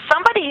 gosh, if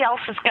somebody else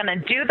is going to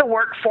do the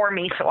work for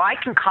me so I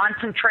can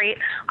concentrate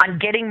on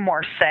getting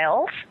more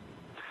sales,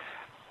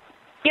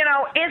 you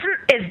know, is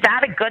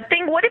that a good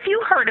thing? What have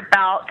you heard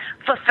about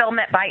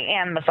fulfillment by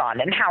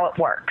Amazon and how it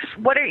works?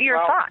 What are your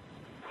thoughts?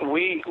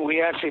 We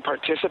actually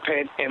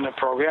participate in the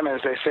program.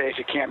 As they say, if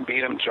you can't beat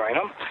them, join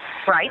them.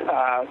 Right.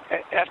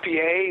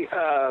 FBA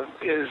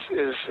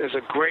is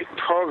a great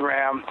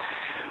program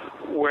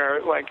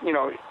where, like, you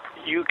know,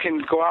 you can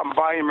go out and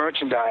buy your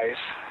merchandise,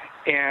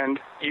 and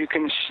you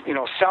can, you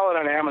know, sell it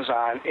on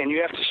Amazon, and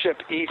you have to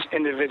ship each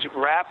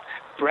individual wrap,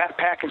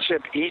 pack, and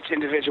ship each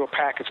individual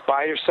package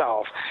by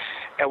yourself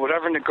at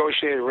whatever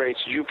negotiated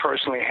rates you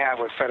personally have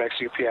with FedEx,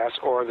 UPS,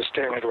 or the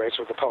standard rates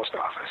with the post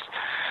office.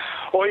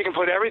 Or you can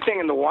put everything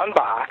into one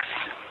box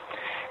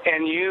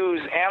and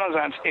use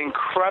Amazon's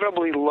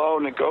incredibly low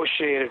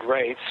negotiated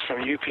rates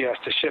from UPS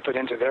to ship it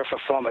into their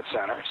fulfillment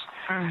centers.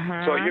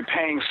 So you're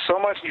paying so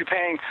much, you're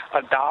paying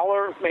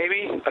 $1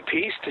 maybe a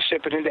piece to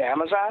ship it into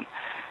Amazon.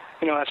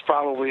 That's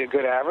probably a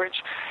good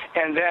average.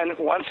 And then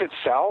once it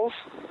sells,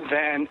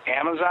 then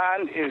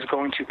Amazon is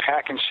going to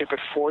pack and ship it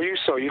for you,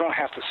 so you don't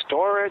have to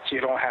store it, you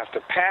don't have to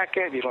pack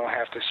it, you don't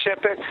have to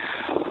ship it.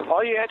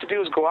 All you have to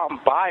do is go out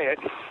and buy it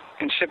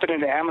and ship it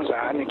into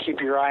Amazon and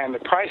keep your eye on the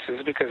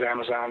prices, because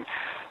Amazon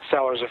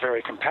sellers are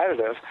very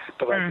competitive.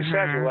 But like you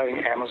said, you're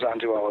letting Amazon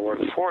do all the work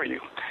for you.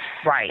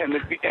 Right. And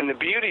the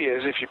beauty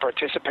is, if you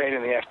participate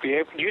in the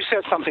FBA, you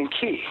said something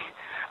key.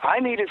 I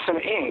needed some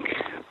ink,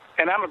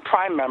 and I'm a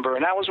Prime member,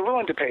 and I was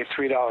willing to pay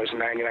 $3.99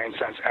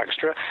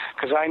 extra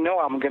because I know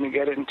I'm going to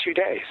get it in 2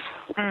 days.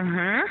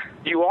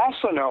 You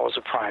also know, as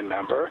a Prime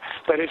member,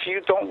 that if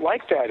you don't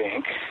like that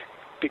ink,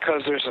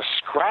 because there's a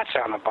scratch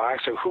on the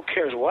box, or who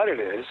cares what it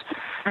is,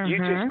 you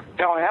just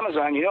tell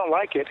Amazon you don't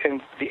like it,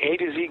 and the A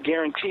to Z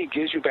guarantee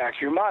gives you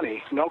back your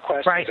money. No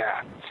questions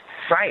asked.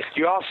 Right.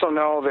 You also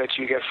know that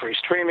you get free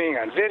streaming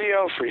on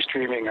video, free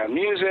streaming on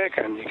music,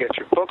 and you get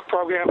your book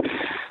program.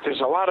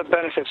 There's a lot of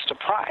benefits to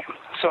Prime.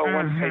 So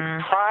when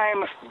a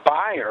Prime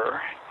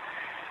buyer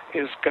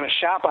is going to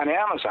shop on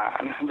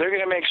Amazon, they're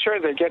going to make sure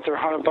they get their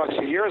 $100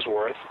 a year's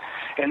worth,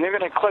 and they're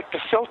going to click the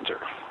filter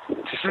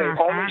to say,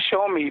 only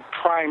show me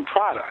Prime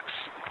products.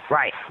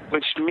 Right.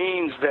 Which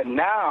means that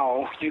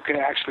now you can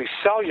actually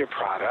sell your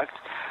product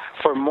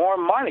for more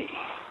money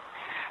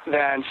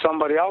than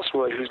somebody else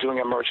would who's doing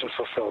a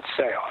merchant-fulfilled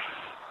sale.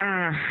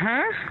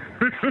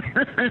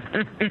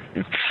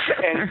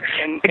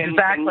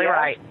 Exactly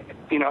right.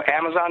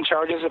 Amazon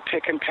charges a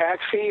pick and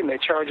pack fee, and they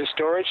charge a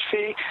storage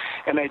fee,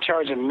 and they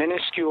charge a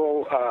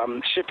minuscule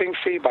shipping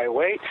fee by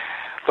weight.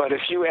 But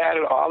if you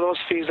added all those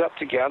fees up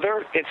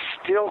together, it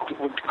still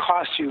would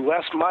cost you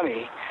less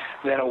money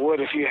than it would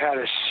if you had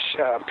a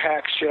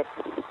pack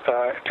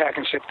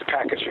and ship the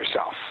package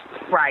yourself.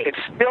 Right. It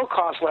still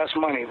costs less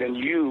money than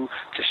you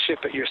to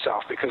ship it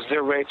yourself because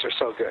their rates are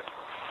so good.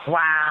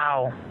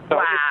 Wow.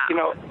 So,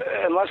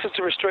 unless it's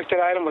a restricted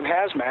item with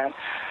hazmat,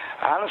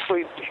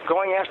 honestly,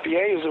 going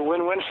FBA is a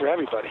win-win for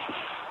everybody.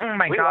 Oh,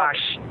 my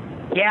gosh.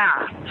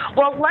 Yeah.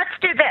 Well, let's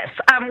do this.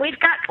 We've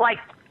got,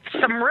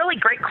 some really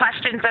great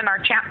questions in our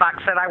chat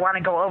box that I want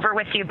to go over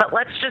with you, but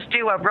let's just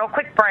do a real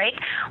quick break.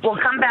 We'll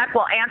come back,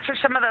 we'll answer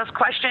some of those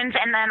questions,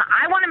 and then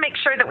I want to make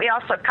sure that we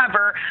also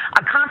cover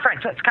a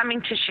conference that's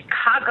coming to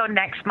Chicago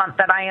next month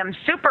that I am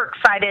super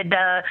excited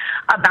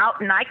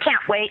about, and I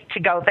can't wait to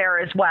go there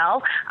as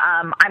well.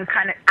 I'm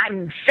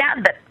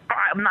sad that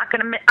I'm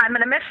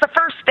going to miss the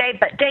first day,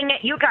 but dang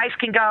it, you guys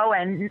can go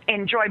and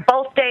enjoy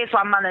both days.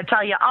 I'm going to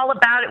tell you all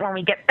about it when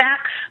we get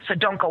back, so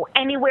don't go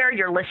anywhere.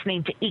 You're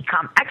listening to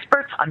Ecom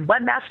Experts on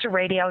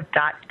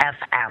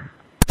webmasterradio.fm.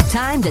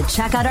 Time to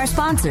check out our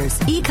sponsors.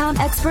 Ecom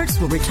Experts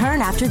will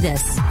return after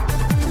this.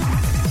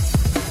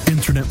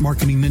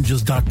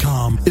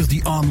 InternetMarketingNinjas.com is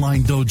the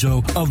online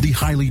dojo of the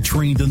highly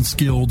trained and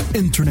skilled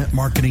Internet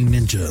Marketing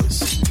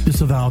Ninjas.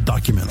 Disavow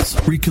documents,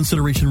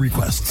 reconsideration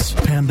requests,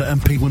 Panda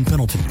and Penguin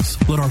penalties.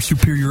 Let our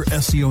superior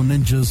SEO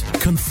ninjas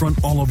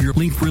confront all of your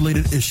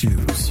link-related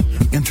issues.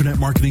 The Internet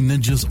Marketing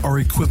Ninjas are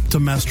equipped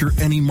to master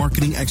any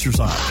marketing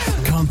exercise,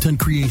 content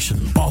creation,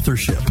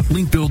 authorship,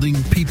 link building,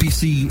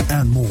 PPC,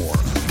 and more.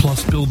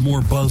 Plus, build more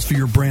buzz for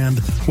your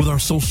brand with our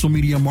social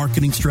media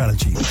marketing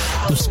strategy.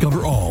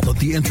 Discover all that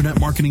the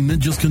Internet Marketing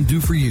Ninjas can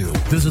do for you.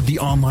 Visit the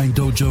online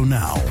dojo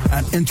now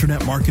at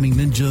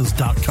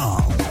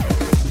InternetMarketingNinjas.com.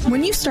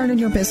 When you started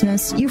your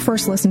business, you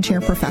first listened to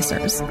your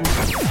professors.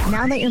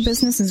 Now that your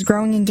business is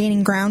growing and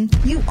gaining ground,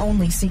 you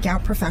only seek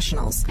out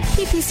professionals.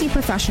 PPC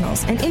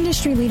Professionals, an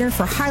industry leader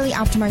for highly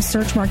optimized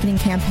search marketing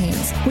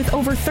campaigns with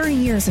over 30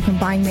 years of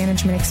combined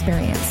management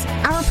experience.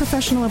 Our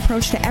professional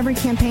approach to every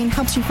campaign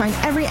helps you find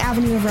every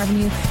avenue of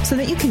revenue so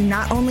that you can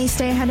not only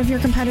stay ahead of your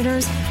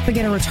competitors, but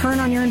get a return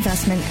on your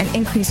investment and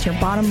increase your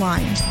bottom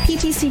line.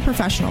 PPC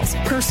Professionals,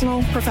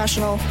 personal,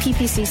 professional,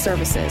 PPC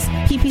services.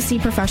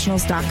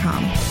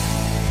 PPCprofessionals.com.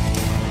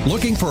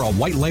 Looking for a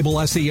white label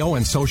SEO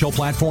and social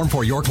platform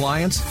for your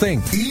clients?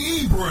 Think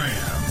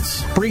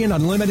eBrands. Free and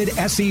unlimited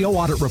SEO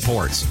audit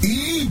reports.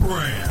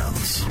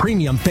 eBrands.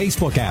 Premium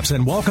Facebook apps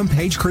and welcome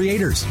page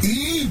creators.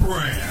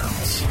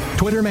 eBrands.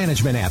 Twitter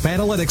management app,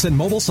 analytics, and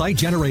mobile site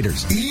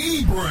generators.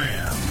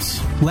 eBrands.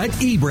 Let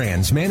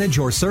eBrands manage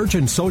your search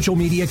and social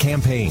media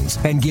campaigns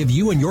and give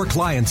you and your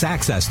clients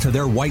access to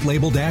their white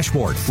label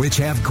dashboard, which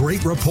have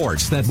great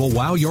reports that will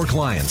wow your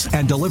clients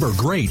and deliver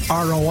great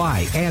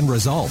ROI and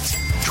results.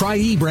 Try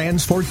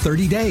eBrands for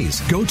 30 days.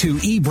 Go to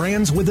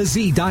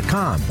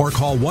eBrandsWithAZ.com or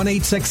call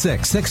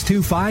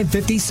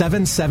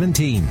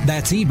 1-866-625-5717.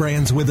 That's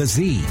eBrands with a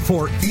Z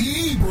for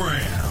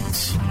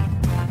eBrands.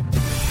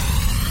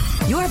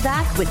 You're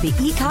back with the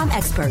Ecom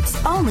Experts,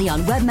 only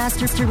on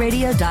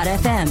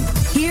webmasterradio.fm.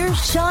 Here's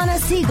Shawna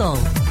Siegel.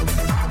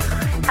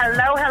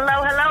 Hello,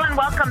 and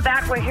welcome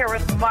back. We're here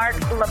with Mark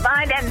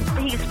Levine, and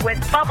he's with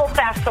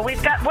Bubblefast. So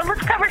let's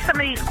cover some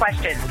of these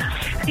questions.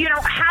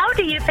 How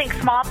do you think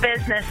small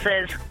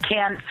businesses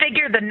can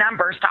figure the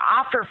numbers to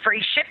offer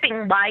free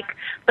shipping like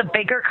the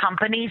bigger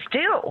companies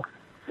do?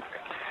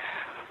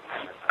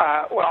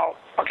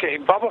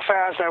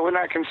 Bubblefast, I would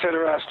not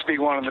consider us to be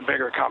one of the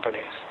bigger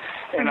companies.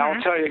 And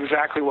I'll tell you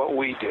exactly what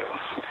we do.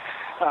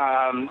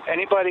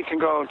 Anybody can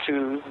go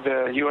to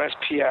the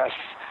USPS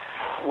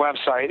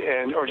website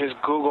or just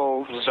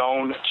Google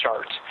zone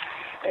chart.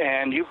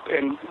 And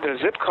the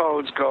zip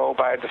codes go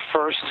by the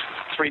first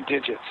 3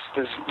 digits.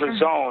 The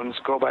zones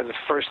go by the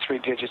first 3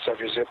 digits of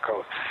your zip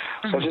code.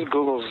 So just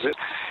Google zip.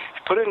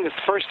 Put in the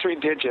first 3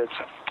 digits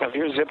of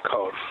your zip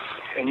code,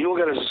 and you'll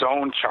get a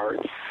zone chart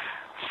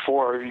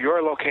for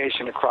your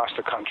location across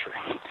the country.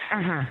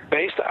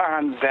 Based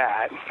on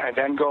that, I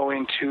then go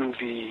into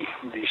the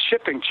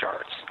shipping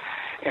charts,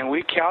 and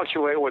we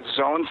calculate what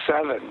Zone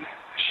 7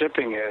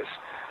 shipping is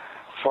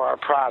for our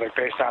product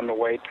based on the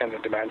weight and the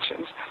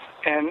dimensions.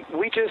 And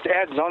we just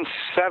add Zone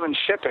 7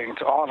 shipping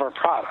to all of our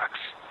products.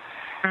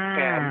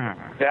 And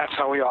that's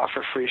how we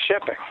offer free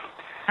shipping.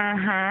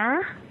 And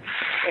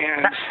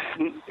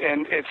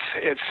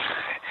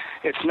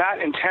it's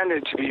not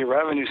intended to be a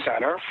revenue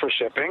center for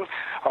shipping,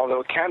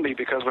 although it can be,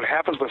 because what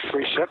happens with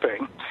free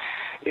shipping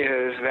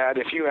is that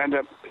if you end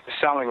up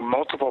selling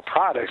multiple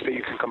products that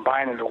you can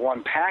combine into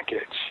one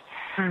package,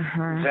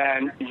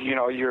 then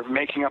you're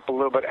making up a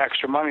little bit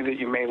extra money that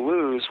you may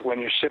lose when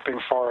you're shipping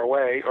far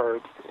away, or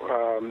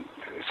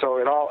so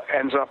it all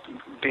ends up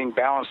being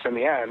balanced in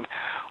the end,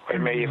 or it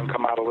may even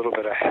come out a little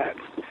bit ahead.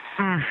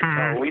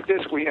 We've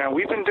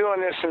been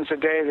doing this since the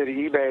day that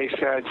eBay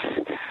said,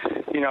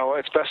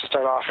 it's best to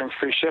start offering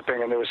free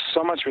shipping, and there was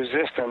so much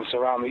resistance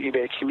around the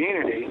eBay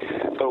community,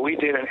 but we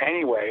did it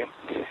anyway,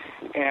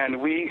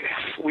 and we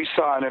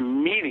saw an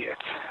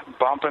immediate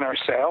bump in our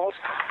sales,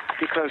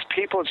 because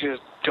people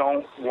just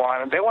don't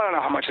want they want to know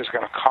how much it's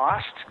going to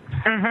cost.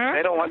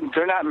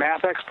 They're not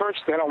math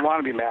experts. They don't want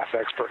to be math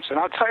experts. And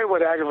I'll tell you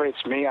what aggravates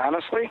me,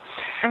 honestly,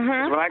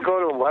 is when I go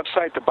to a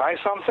website to buy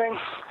something,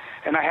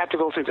 and I have to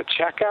go through the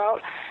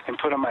checkout and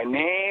put in my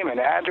name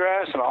and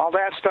address and all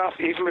that stuff,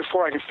 even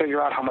before I can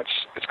figure out how much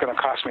it's going to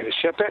cost me to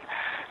ship it.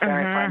 And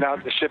I find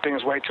out the shipping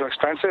is way too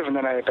expensive, and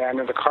then I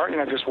abandon the cart,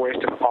 and I've just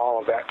wasted all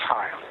of that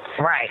time.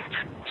 Right.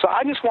 So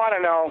I just want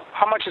to know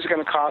how much it's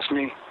going to cost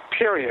me,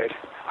 period.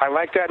 I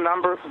like that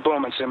number,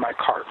 boom, it's in my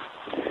cart.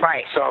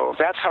 Right. So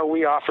that's how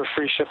we offer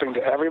free shipping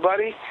to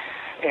everybody,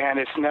 and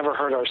it's never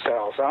hurt our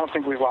sales. I don't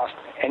think we've lost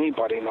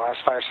anybody in the last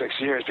 5 or 6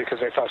 years because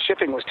they thought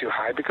shipping was too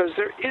high, because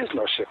there is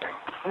no shipping.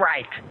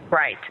 Right.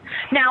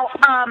 Now,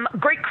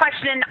 great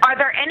question. Are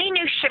there any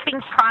new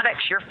shipping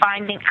products you're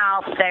finding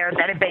out there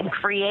that have been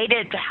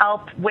created to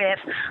help with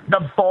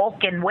the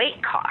bulk and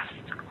weight cost?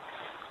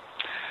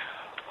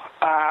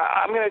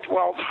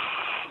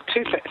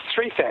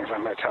 Three things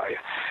I'm going to tell you.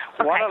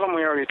 Okay. One of them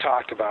we already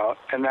talked about,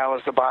 and that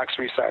was the box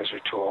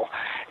resizer tool.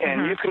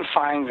 And you can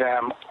find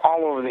them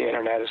all over the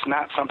Internet. It's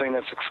not something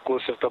that's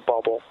exclusive to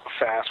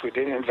Bubblefast. We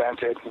didn't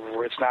invent it.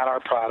 It's not our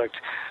product.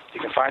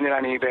 You can find it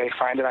on eBay,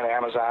 find it on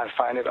Amazon,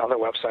 find it on other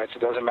websites. It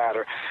doesn't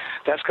matter.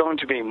 That's going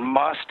to be a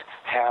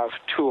must-have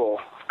tool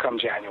come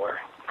January.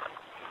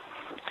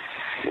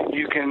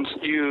 You can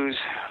use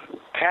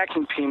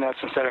packing peanuts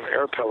instead of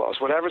air pillows.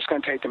 Whatever it's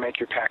going to take to make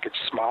your package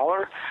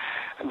smaller.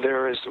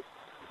 There is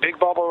big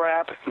bubble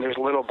wrap and there's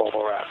little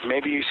bubble wrap.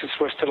 Maybe you should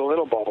switch to the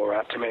little bubble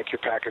wrap to make your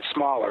package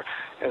smaller,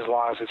 as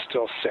long as it's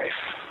still safe.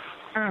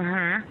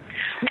 That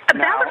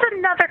was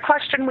another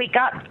question we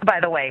got, by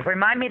the way.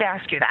 Remind me to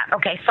ask you that.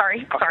 Okay,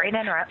 sorry to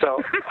interrupt.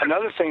 So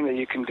another thing that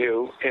you can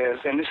do is,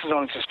 and this is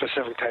only to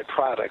specific type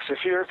products, if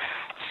you're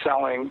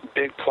selling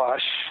big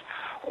plush,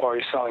 or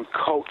you're selling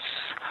coats,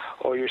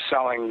 or you're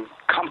selling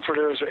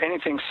comforters or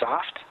anything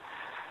soft,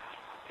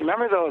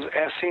 remember those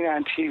as seen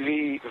on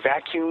TV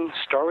vacuum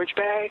storage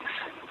bags?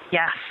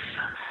 Yes.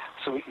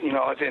 So,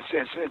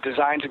 it's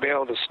designed to be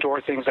able to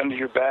store things under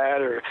your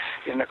bed or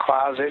in the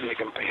closet, and you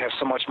can have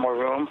so much more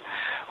room.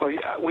 Well,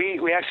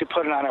 we actually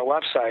put it on our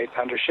website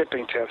under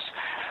shipping tips,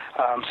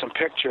 some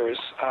pictures,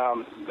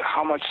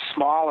 how much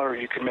smaller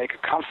you can make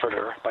a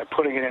comforter by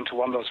putting it into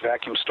one of those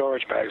vacuum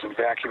storage bags and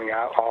vacuuming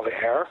out all the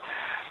air.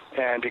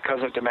 And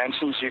because of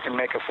dimensions, you can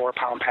make a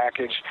 4-pound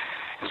package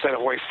instead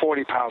of weigh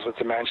 40 pounds with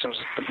dimensions,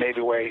 but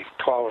maybe weigh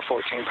 12 or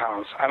 14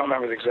 pounds. I don't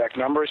remember the exact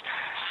numbers,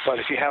 but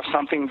if you have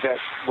something that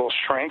will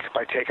shrink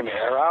by taking the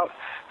air out,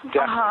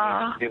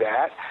 definitely do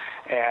that.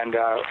 And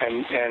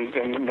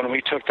when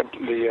we took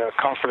the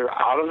comforter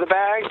out of the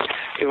bag,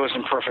 it was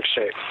in perfect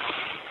shape.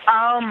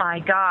 Oh my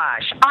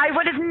gosh! I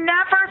would have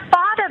never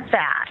thought of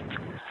that.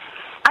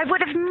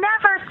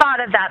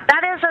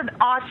 That is an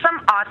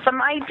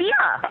awesome idea.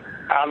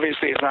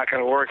 Obviously, it's not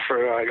going to work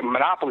for a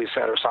Monopoly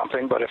set or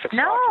something, but if it's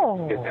not, you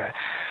can get that.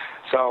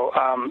 So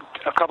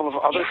a couple of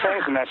other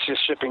things, and that's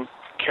just shipping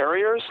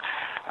carriers.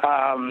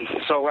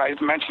 So I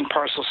mentioned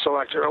Parcel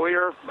Select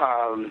earlier.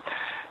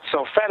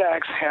 So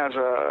FedEx has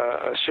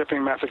a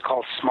shipping method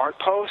called Smart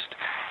Post,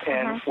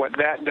 and what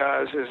that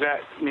does is that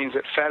means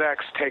that FedEx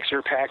takes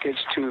your package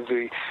to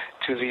the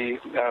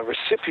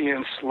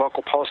recipient's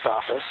local post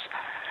office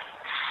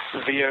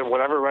via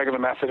whatever regular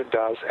method it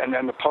does, and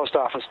then the post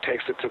office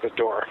takes it to the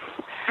door.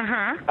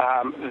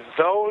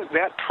 Though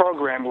that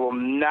program will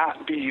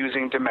not be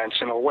using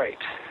dimensional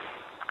weight.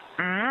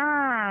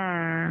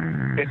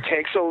 It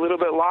takes a little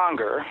bit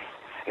longer,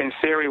 in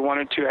theory, 1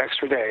 or 2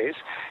 extra days.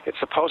 It's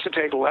supposed to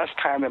take less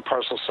time than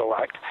Parcel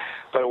Select,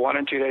 but 1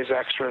 or 2 days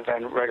extra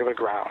than regular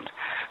ground.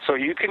 So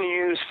you can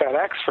use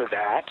FedEx for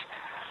that.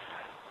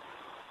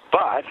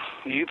 But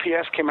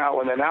UPS came out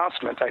with an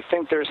announcement. I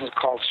think theirs is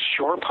called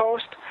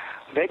SurePost.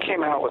 They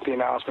came out with the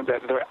announcement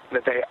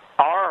that they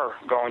are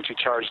going to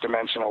charge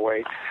dimensional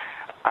weight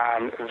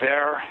on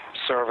their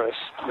service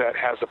that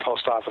has the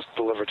post office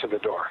delivered to the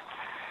door.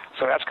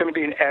 So that's going to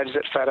be an edge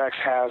that FedEx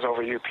has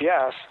over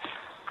UPS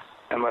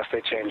unless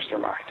they change their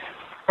mind.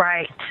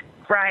 Right.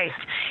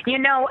 You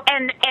know,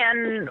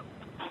 and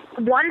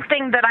one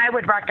thing that I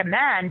would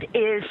recommend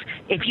is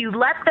if you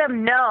let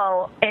them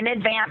know in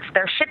advance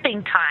their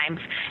shipping times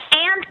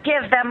and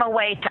give them a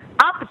way to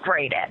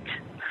upgrade it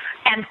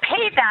and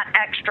pay that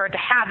extra to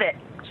have it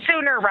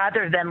sooner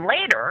rather than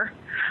later,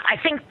 I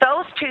think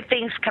those two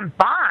things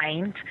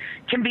combined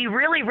can be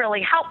really,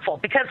 really helpful.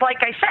 Because like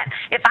I said,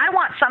 if I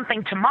want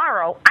something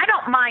tomorrow, I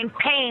don't mind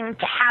paying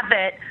to have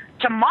it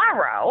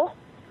tomorrow.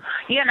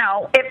 You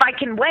know, if I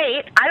can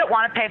wait, I don't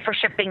want to pay for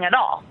shipping at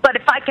all. But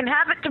if I can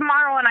have it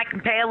tomorrow and I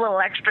can pay a little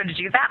extra to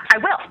do that, I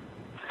will.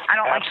 I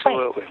don't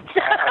Absolutely.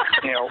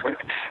 like paying.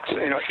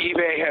 You know,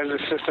 eBay has a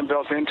system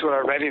built into it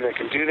already that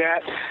can do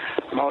that.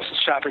 Most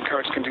shopping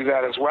carts can do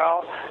that as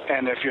well.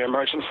 And if you're a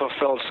merchant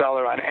fulfilled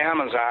seller on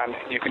Amazon,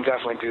 you can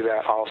definitely do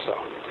that also.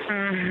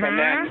 Mm-hmm. And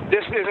then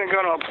this isn't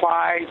going to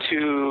apply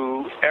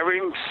to every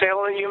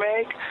sale that you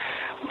make,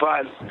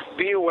 but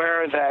be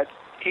aware that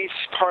each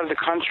part of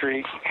the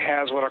country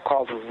has what are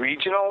called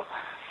regional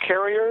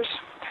carriers.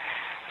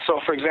 So,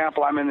 for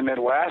example, I'm in the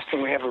Midwest,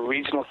 and we have a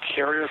regional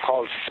carrier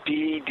called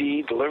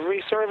Speedy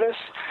Delivery Service,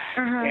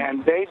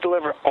 and they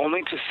deliver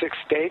only to 6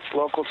 states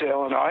local to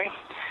Illinois.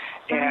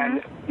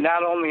 And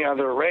not only are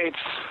their rates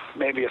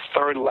maybe a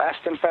third less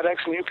than FedEx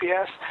and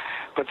UPS,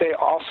 but they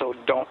also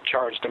don't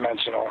charge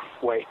dimensional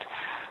weight.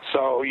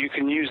 So you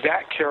can use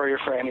that carrier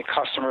for any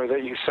customer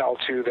that you sell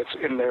to that's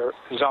in their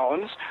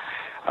zones.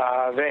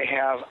 They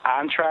have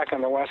OnTrack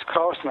on the West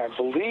Coast, and I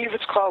believe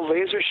it's called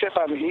LaserShip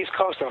on the East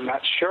Coast. I'm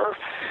not sure.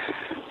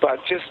 But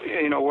just,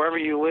 you know, wherever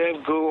you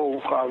live,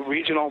 Google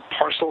regional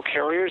parcel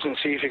carriers and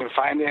see if you can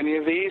find any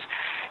of these,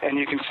 and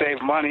you can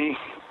save money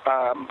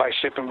by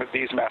shipping with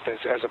these methods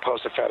as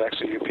opposed to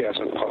FedEx or UPS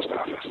or the post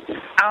office.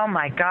 Oh,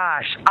 my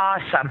gosh.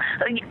 Awesome.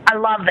 I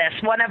love this.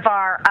 One of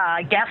our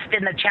guests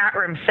in the chat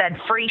room said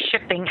free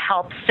shipping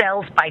helps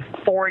sales by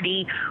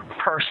 40%.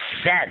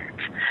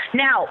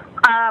 Now,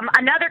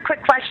 another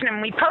quick question,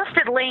 and we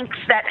posted links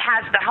that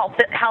has the help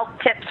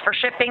tips for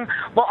shipping.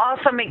 We'll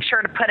also make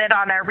sure to put it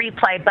on our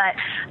replay. But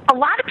a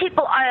lot of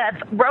people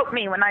wrote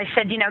me when I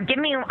said, you know, give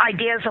me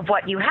ideas of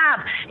what you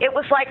have. It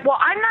was like, well,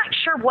 I'm not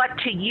sure what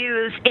to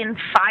use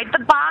inside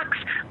the box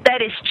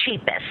that is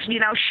cheapest. You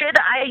know, should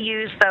I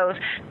use those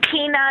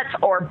peanuts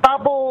or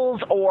bubbles,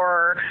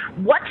 or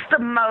what's the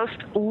most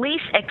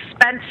least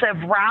expensive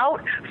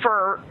route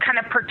for kind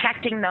of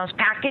protecting those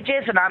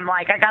packages? And I'm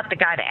like, I got the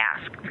guy to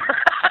ask.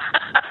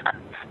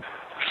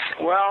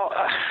 Well,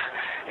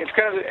 it's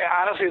going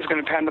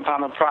to depend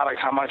upon the product,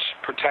 how much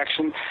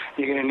protection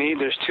you're going to need.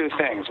 There's 2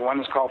 things. One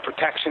is called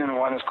protection, and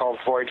one is called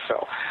void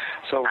fill.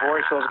 So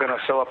void fill is going to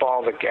fill up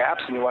all the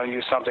gaps, and you want to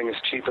use something as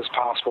cheap as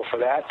possible for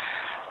that.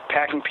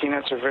 Packing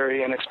peanuts are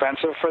very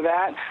inexpensive for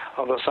that,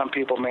 although some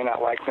people may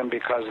not like them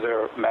because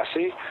they're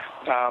messy.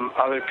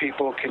 Other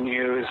people can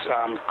use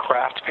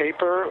craft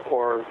paper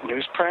or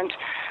newsprint,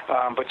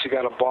 but you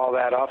got to ball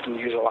that up and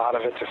use a lot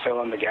of it to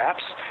fill in the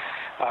gaps.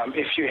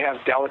 If you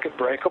have delicate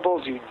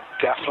breakables, you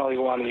definitely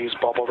want to use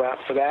bubble wrap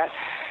for that.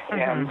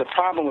 And the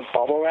problem with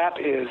bubble wrap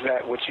is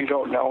that what you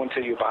don't know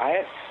until you buy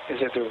it is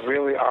that there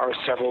really are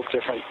several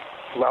different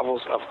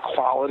levels of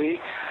quality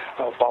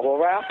of bubble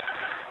wrap.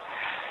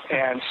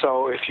 And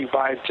so if you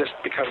buy it just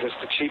because it's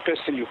the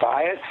cheapest and you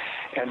buy it,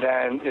 and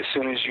then as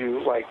soon as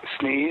you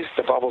sneeze,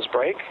 the bubbles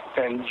break,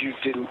 then you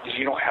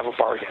don't have a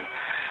bargain.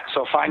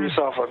 So find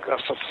yourself a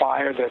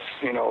supplier that's,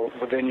 you know,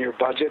 within your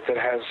budget that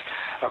has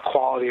a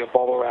quality of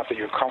bubble wrap that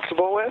you're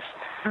comfortable with,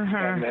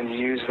 and then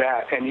use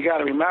that. And you got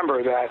to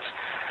remember that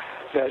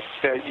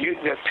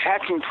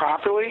packing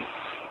properly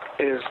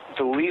is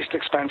the least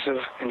expensive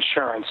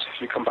insurance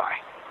you can buy.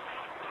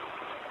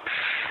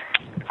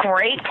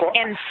 Great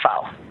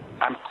info.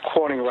 I'm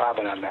quoting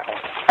Robin on that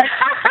one.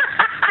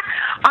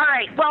 All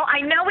right. Well,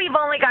 I know we've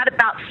only got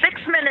about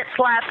 6 minutes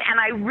left, and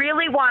I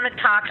really want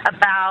to talk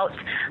about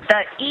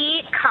the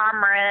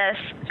e-commerce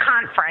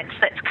conference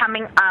that's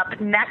coming up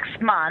next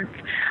month.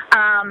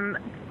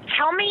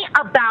 Tell me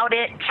about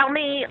it. Tell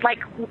me,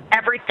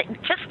 everything.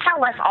 Just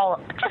tell us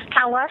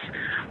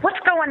what's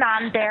going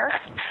on there.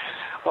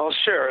 Well,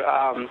 sure.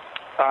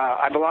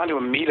 I belong to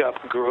a meetup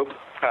group.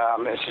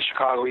 It's a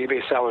Chicago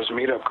eBay Sellers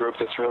meetup group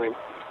that's really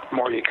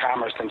more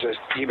e-commerce than just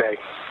eBay.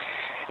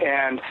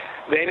 And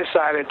they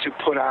decided to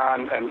put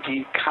on an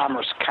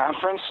e-commerce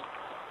conference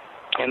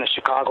in the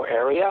Chicago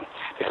area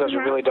because we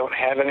really don't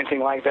have anything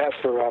like that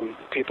for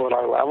people at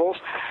our levels.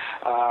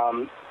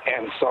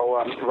 And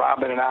so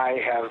Robin and I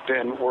have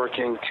been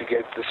working to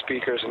get the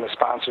speakers and the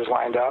sponsors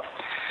lined up.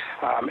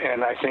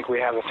 And I think we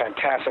have a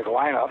fantastic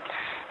lineup.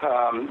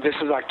 This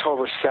is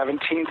October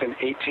 17th and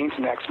 18th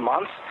next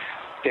month.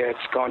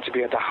 It's going to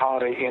be at the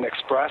Holiday Inn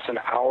Express, an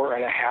hour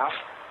and a half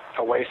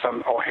away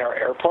from O'Hare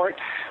Airport.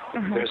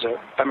 There's a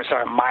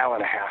mile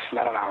and a half,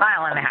 not an hour.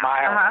 Mile and a half.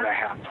 Mile and a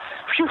half.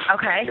 Whew,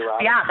 okay.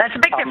 Yeah, that's a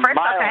big difference.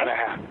 Mile and a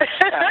half.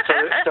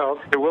 So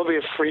there will be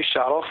a free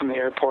shuttle from the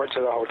airport to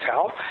the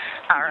hotel.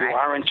 All right. If you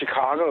are in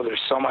Chicago, there's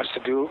so much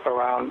to do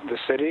around the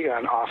city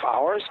on off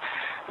hours.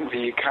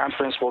 The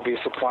conference will be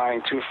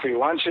supplying 2 free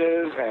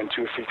lunches and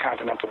 2 free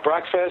continental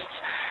breakfasts.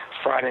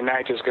 Friday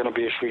night there's going to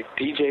be a free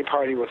DJ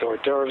party with hors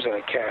d'oeuvres and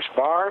a cash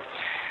bar.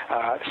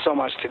 So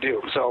much to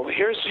do. So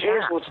here's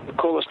what's the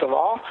coolest of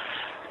all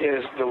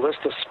is the list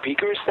of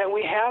speakers that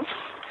we have.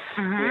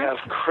 We have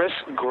Chris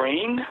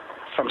Green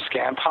from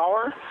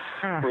ScanPower.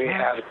 We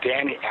have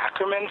Danny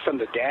Ackerman from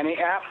the Danny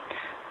app.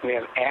 We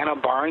have Anna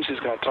Barnes,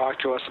 who's going to talk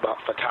to us about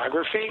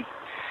photography.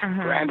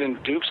 Brandon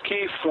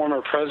Dubsky,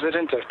 former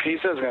president of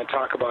PISA, is going to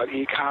talk about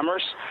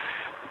e-commerce,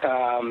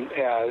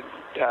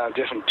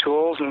 different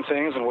tools and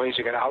things and ways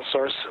you can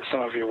outsource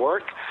some of your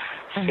work.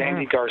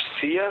 Sandy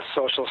Garcia,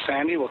 Social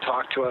Sandy, will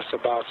talk to us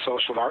about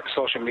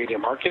social media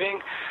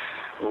marketing.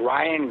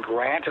 Ryan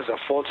Grant is a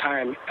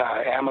full-time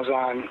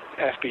Amazon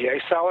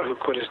FBA seller who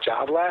quit his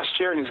job last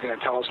year, and he's going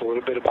to tell us a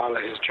little bit about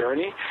his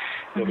journey.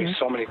 There'll be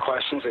so many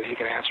questions that he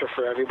can answer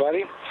for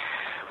everybody.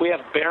 We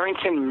have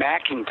Barrington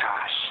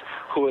McIntosh,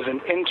 who is an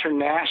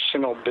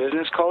international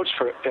business coach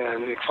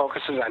and he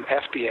focuses on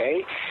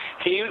FBA.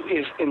 He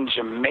is in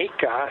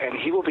Jamaica, and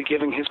he will be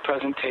giving his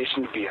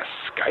presentation via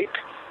Skype.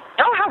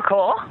 Oh, how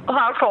cool.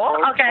 How cool.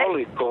 Okay.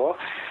 Totally cool.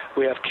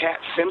 We have Kat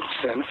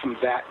Simpson from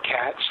That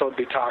Cat. She'll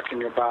be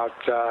talking about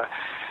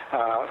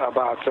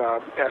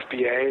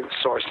FBA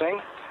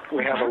sourcing.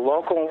 We have a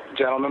local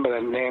gentleman by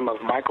the name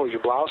of Michael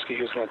Ublowski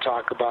who's going to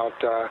talk about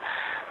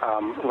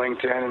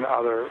LinkedIn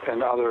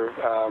and other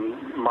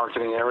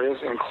marketing areas,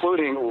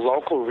 including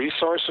local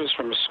resources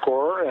from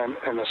SCORE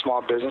and the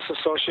Small Business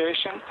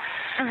Association.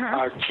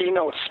 Our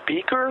keynote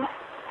speaker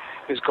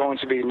is going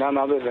to be none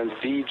other than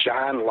V.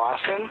 John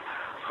Lawson,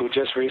 who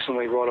just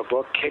recently wrote a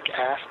book,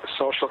 Kick-Ass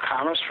Social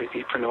Commerce for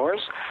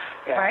E-preneurs.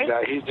 And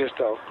he's just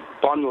a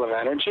bundle of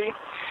energy.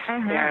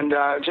 And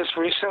just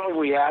recently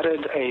we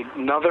added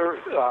another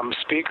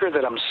speaker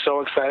that I'm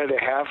so excited to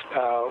have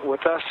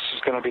with us.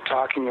 She's going to be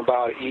talking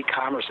about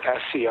e-commerce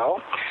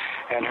SEO,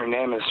 and her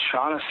name is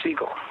Shawna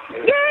Siegel. Yay!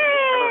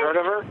 Ever heard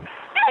of her?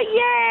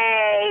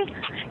 Yay!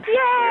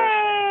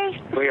 Yay!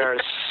 We are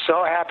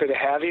so happy to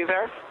have you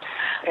there.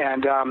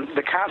 And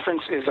the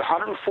conference is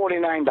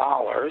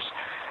 $149.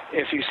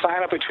 If you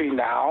sign up between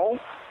now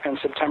and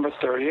September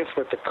 30th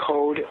with the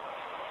code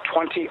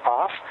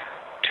 20OFF,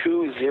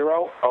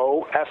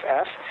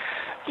 20OFF,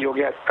 you'll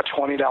get a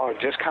 $20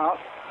 discount.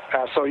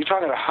 So you're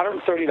talking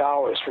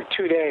 $130 for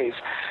 2 days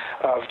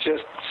of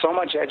just so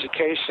much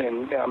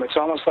education. It's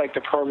almost like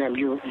the program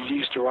you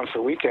used to run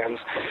for weekends.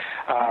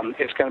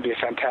 It's going to be a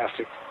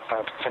fantastic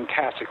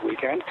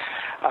weekend.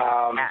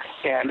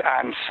 And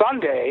on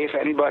Sunday, if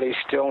anybody's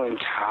still in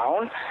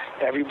town,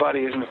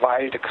 everybody is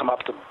invited to come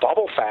up to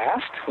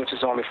Bubblefast, which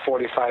is only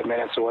 45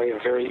 minutes away, a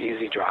very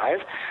easy drive.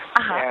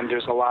 And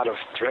there's a lot of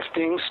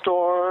thrifting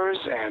stores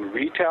and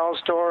retail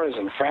stores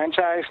and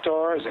franchise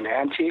stores and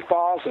antique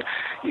balls. And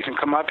you can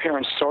come up here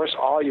and source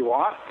all you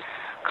want.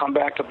 Come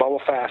back to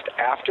Bubblefast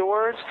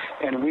afterwards,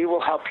 and we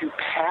will help you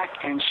pack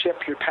and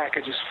ship your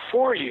packages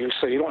for you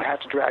so you don't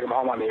have to drag them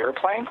home on the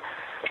airplane.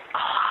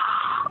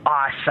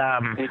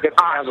 Awesome. You get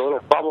to have a little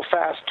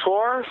Bubblefast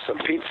tour, some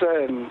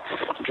pizza and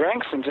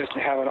drinks, and just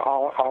have an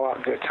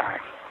all-out good time.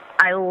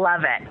 I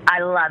love it. I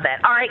love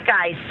it. All right,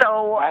 guys,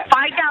 so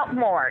find out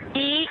more.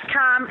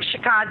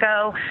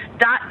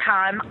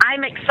 ecomchicago.com.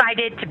 I'm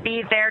excited to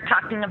be there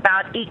talking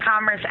about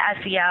e-commerce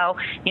SEO.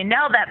 You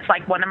know that's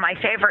like one of my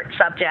favorite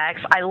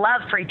subjects. I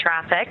love free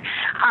traffic,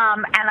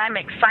 and I'm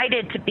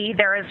excited to be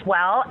there as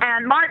well.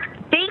 And, Mark,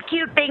 thank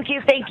you so much.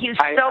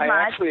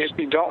 Actually, if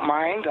you don't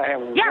mind, I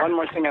have one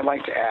more thing I'd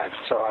like to add.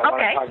 So I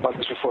want to talk about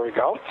this before we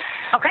go.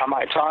 Okay.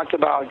 I talked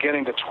about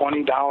getting the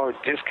 $20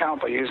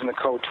 discount by using the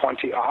code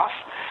 20OFF.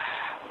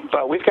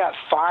 But we've got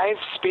 5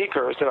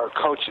 speakers that are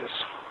coaches.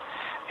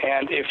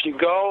 And if you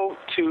go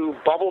to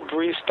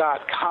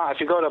bubblebriefs.com,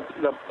 if you go to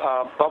the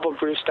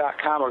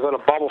bubblebriefs.com or go to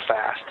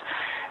Bubblefast,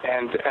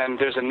 and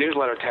there's a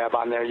newsletter tab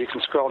on there, you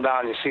can scroll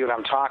down and you see what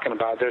I'm talking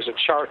about. There's a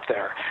chart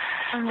there.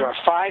 There are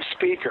 5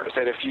 speakers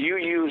that if you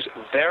use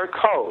their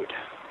code,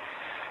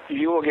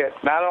 you will get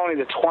not only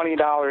the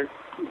 $20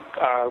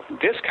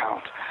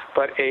 discount,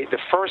 but the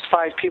first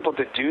 5 people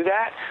to do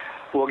that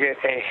will get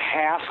a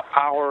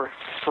half-hour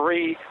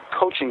free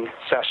coaching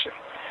session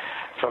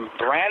from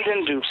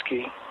Brandon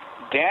Dubsky,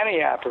 Danny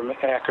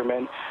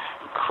Ackerman,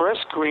 Chris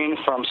Green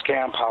from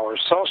ScanPower,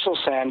 Social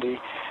Sandy,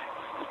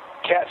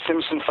 Kat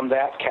Simpson from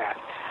That Cat.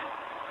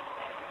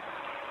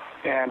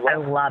 And I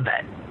love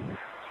it.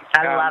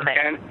 I love it.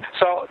 And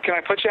so can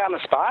I put you on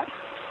the spot?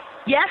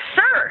 Yes,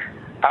 sir.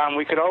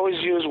 We could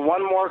always use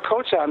one more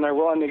coach on there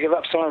willing to give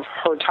up some of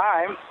her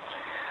time.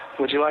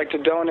 Would you like to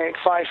donate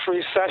 5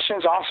 free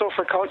sessions also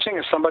for coaching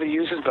if somebody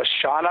uses the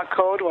Shawna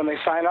code when they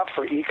sign up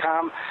for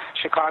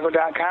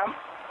ecomchicago.com?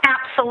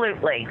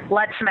 Absolutely.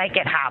 Let's make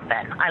it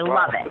happen. I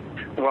love it.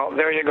 Well,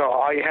 there you go.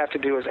 All you have to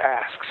do is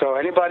ask. So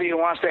anybody who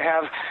wants to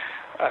have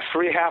a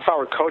free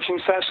half-hour coaching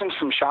sessions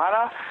from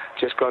Shawna,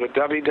 just go to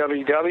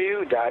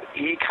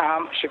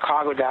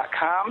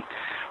www.ecomchicago.com.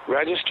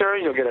 Register.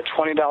 You'll get a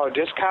 $20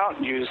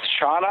 discount. Use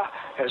Shawna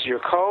as your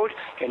code,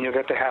 and you'll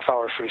get the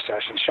half-hour free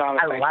session. Shawna,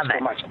 thank you so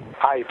much.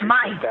 I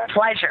appreciate that.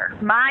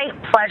 My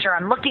pleasure.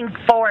 I'm looking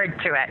forward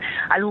to it.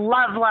 I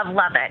love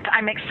it.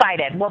 I'm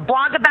excited. We'll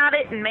blog about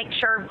it and make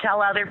sure to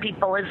tell other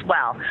people as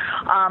well.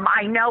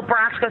 I know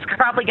Brasco's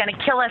probably going to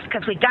kill us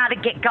because we got to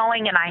get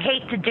going, and I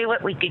hate to do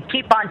it. We could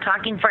keep on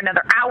talking for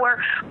another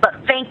hour, but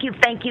thank you,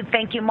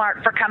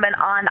 Mark, for coming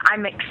on.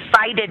 I'm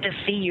excited to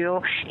see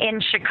you in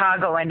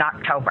Chicago in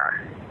October.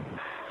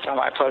 Oh,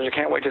 my pleasure.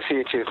 Can't wait to see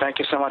you, too. Thank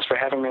you so much for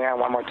having me on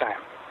one more time.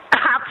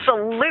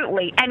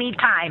 Absolutely.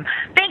 Anytime.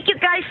 Thank you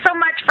guys so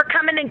much for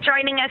coming and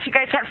joining us. You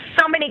guys have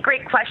so many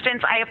great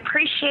questions. I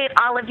appreciate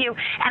all of you,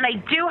 and I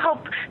do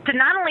hope to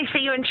not only see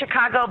you in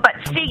Chicago, but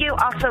see you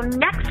also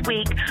next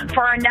week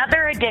for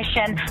another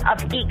edition of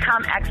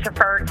Ecom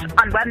Experts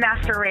on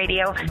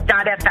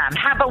webmasterradio.fm.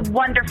 Have a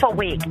wonderful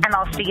week, and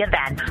I'll see you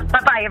then.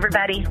 Bye-bye,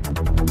 everybody.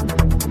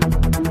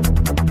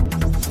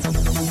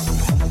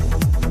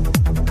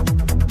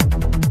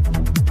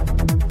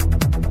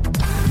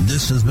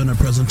 This has been a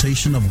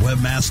presentation of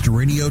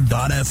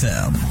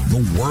webmasterradio.fm,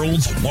 the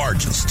world's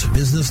largest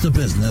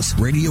business-to-business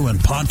radio and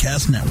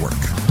podcast network.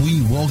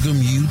 We welcome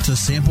you to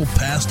sample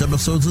past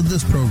episodes of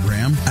this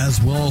program,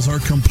 as well as our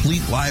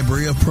complete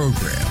library of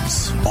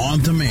programs,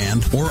 on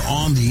demand or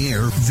on the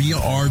air via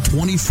our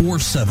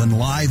 24/7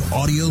 live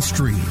audio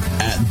stream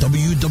at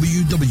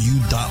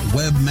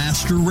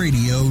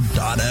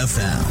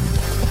www.webmasterradio.fm.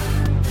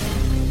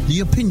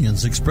 The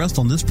opinions expressed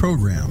on this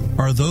program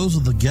are those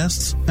of the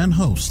guests and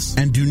hosts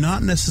and do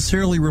not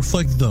necessarily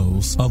reflect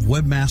those of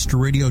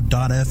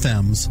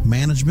webmasterradio.fm's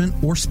management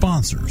or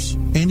sponsors.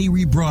 Any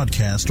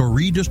rebroadcast or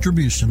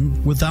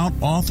redistribution without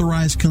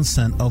authorized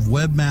consent of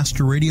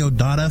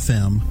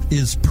webmasterradio.fm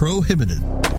is prohibited.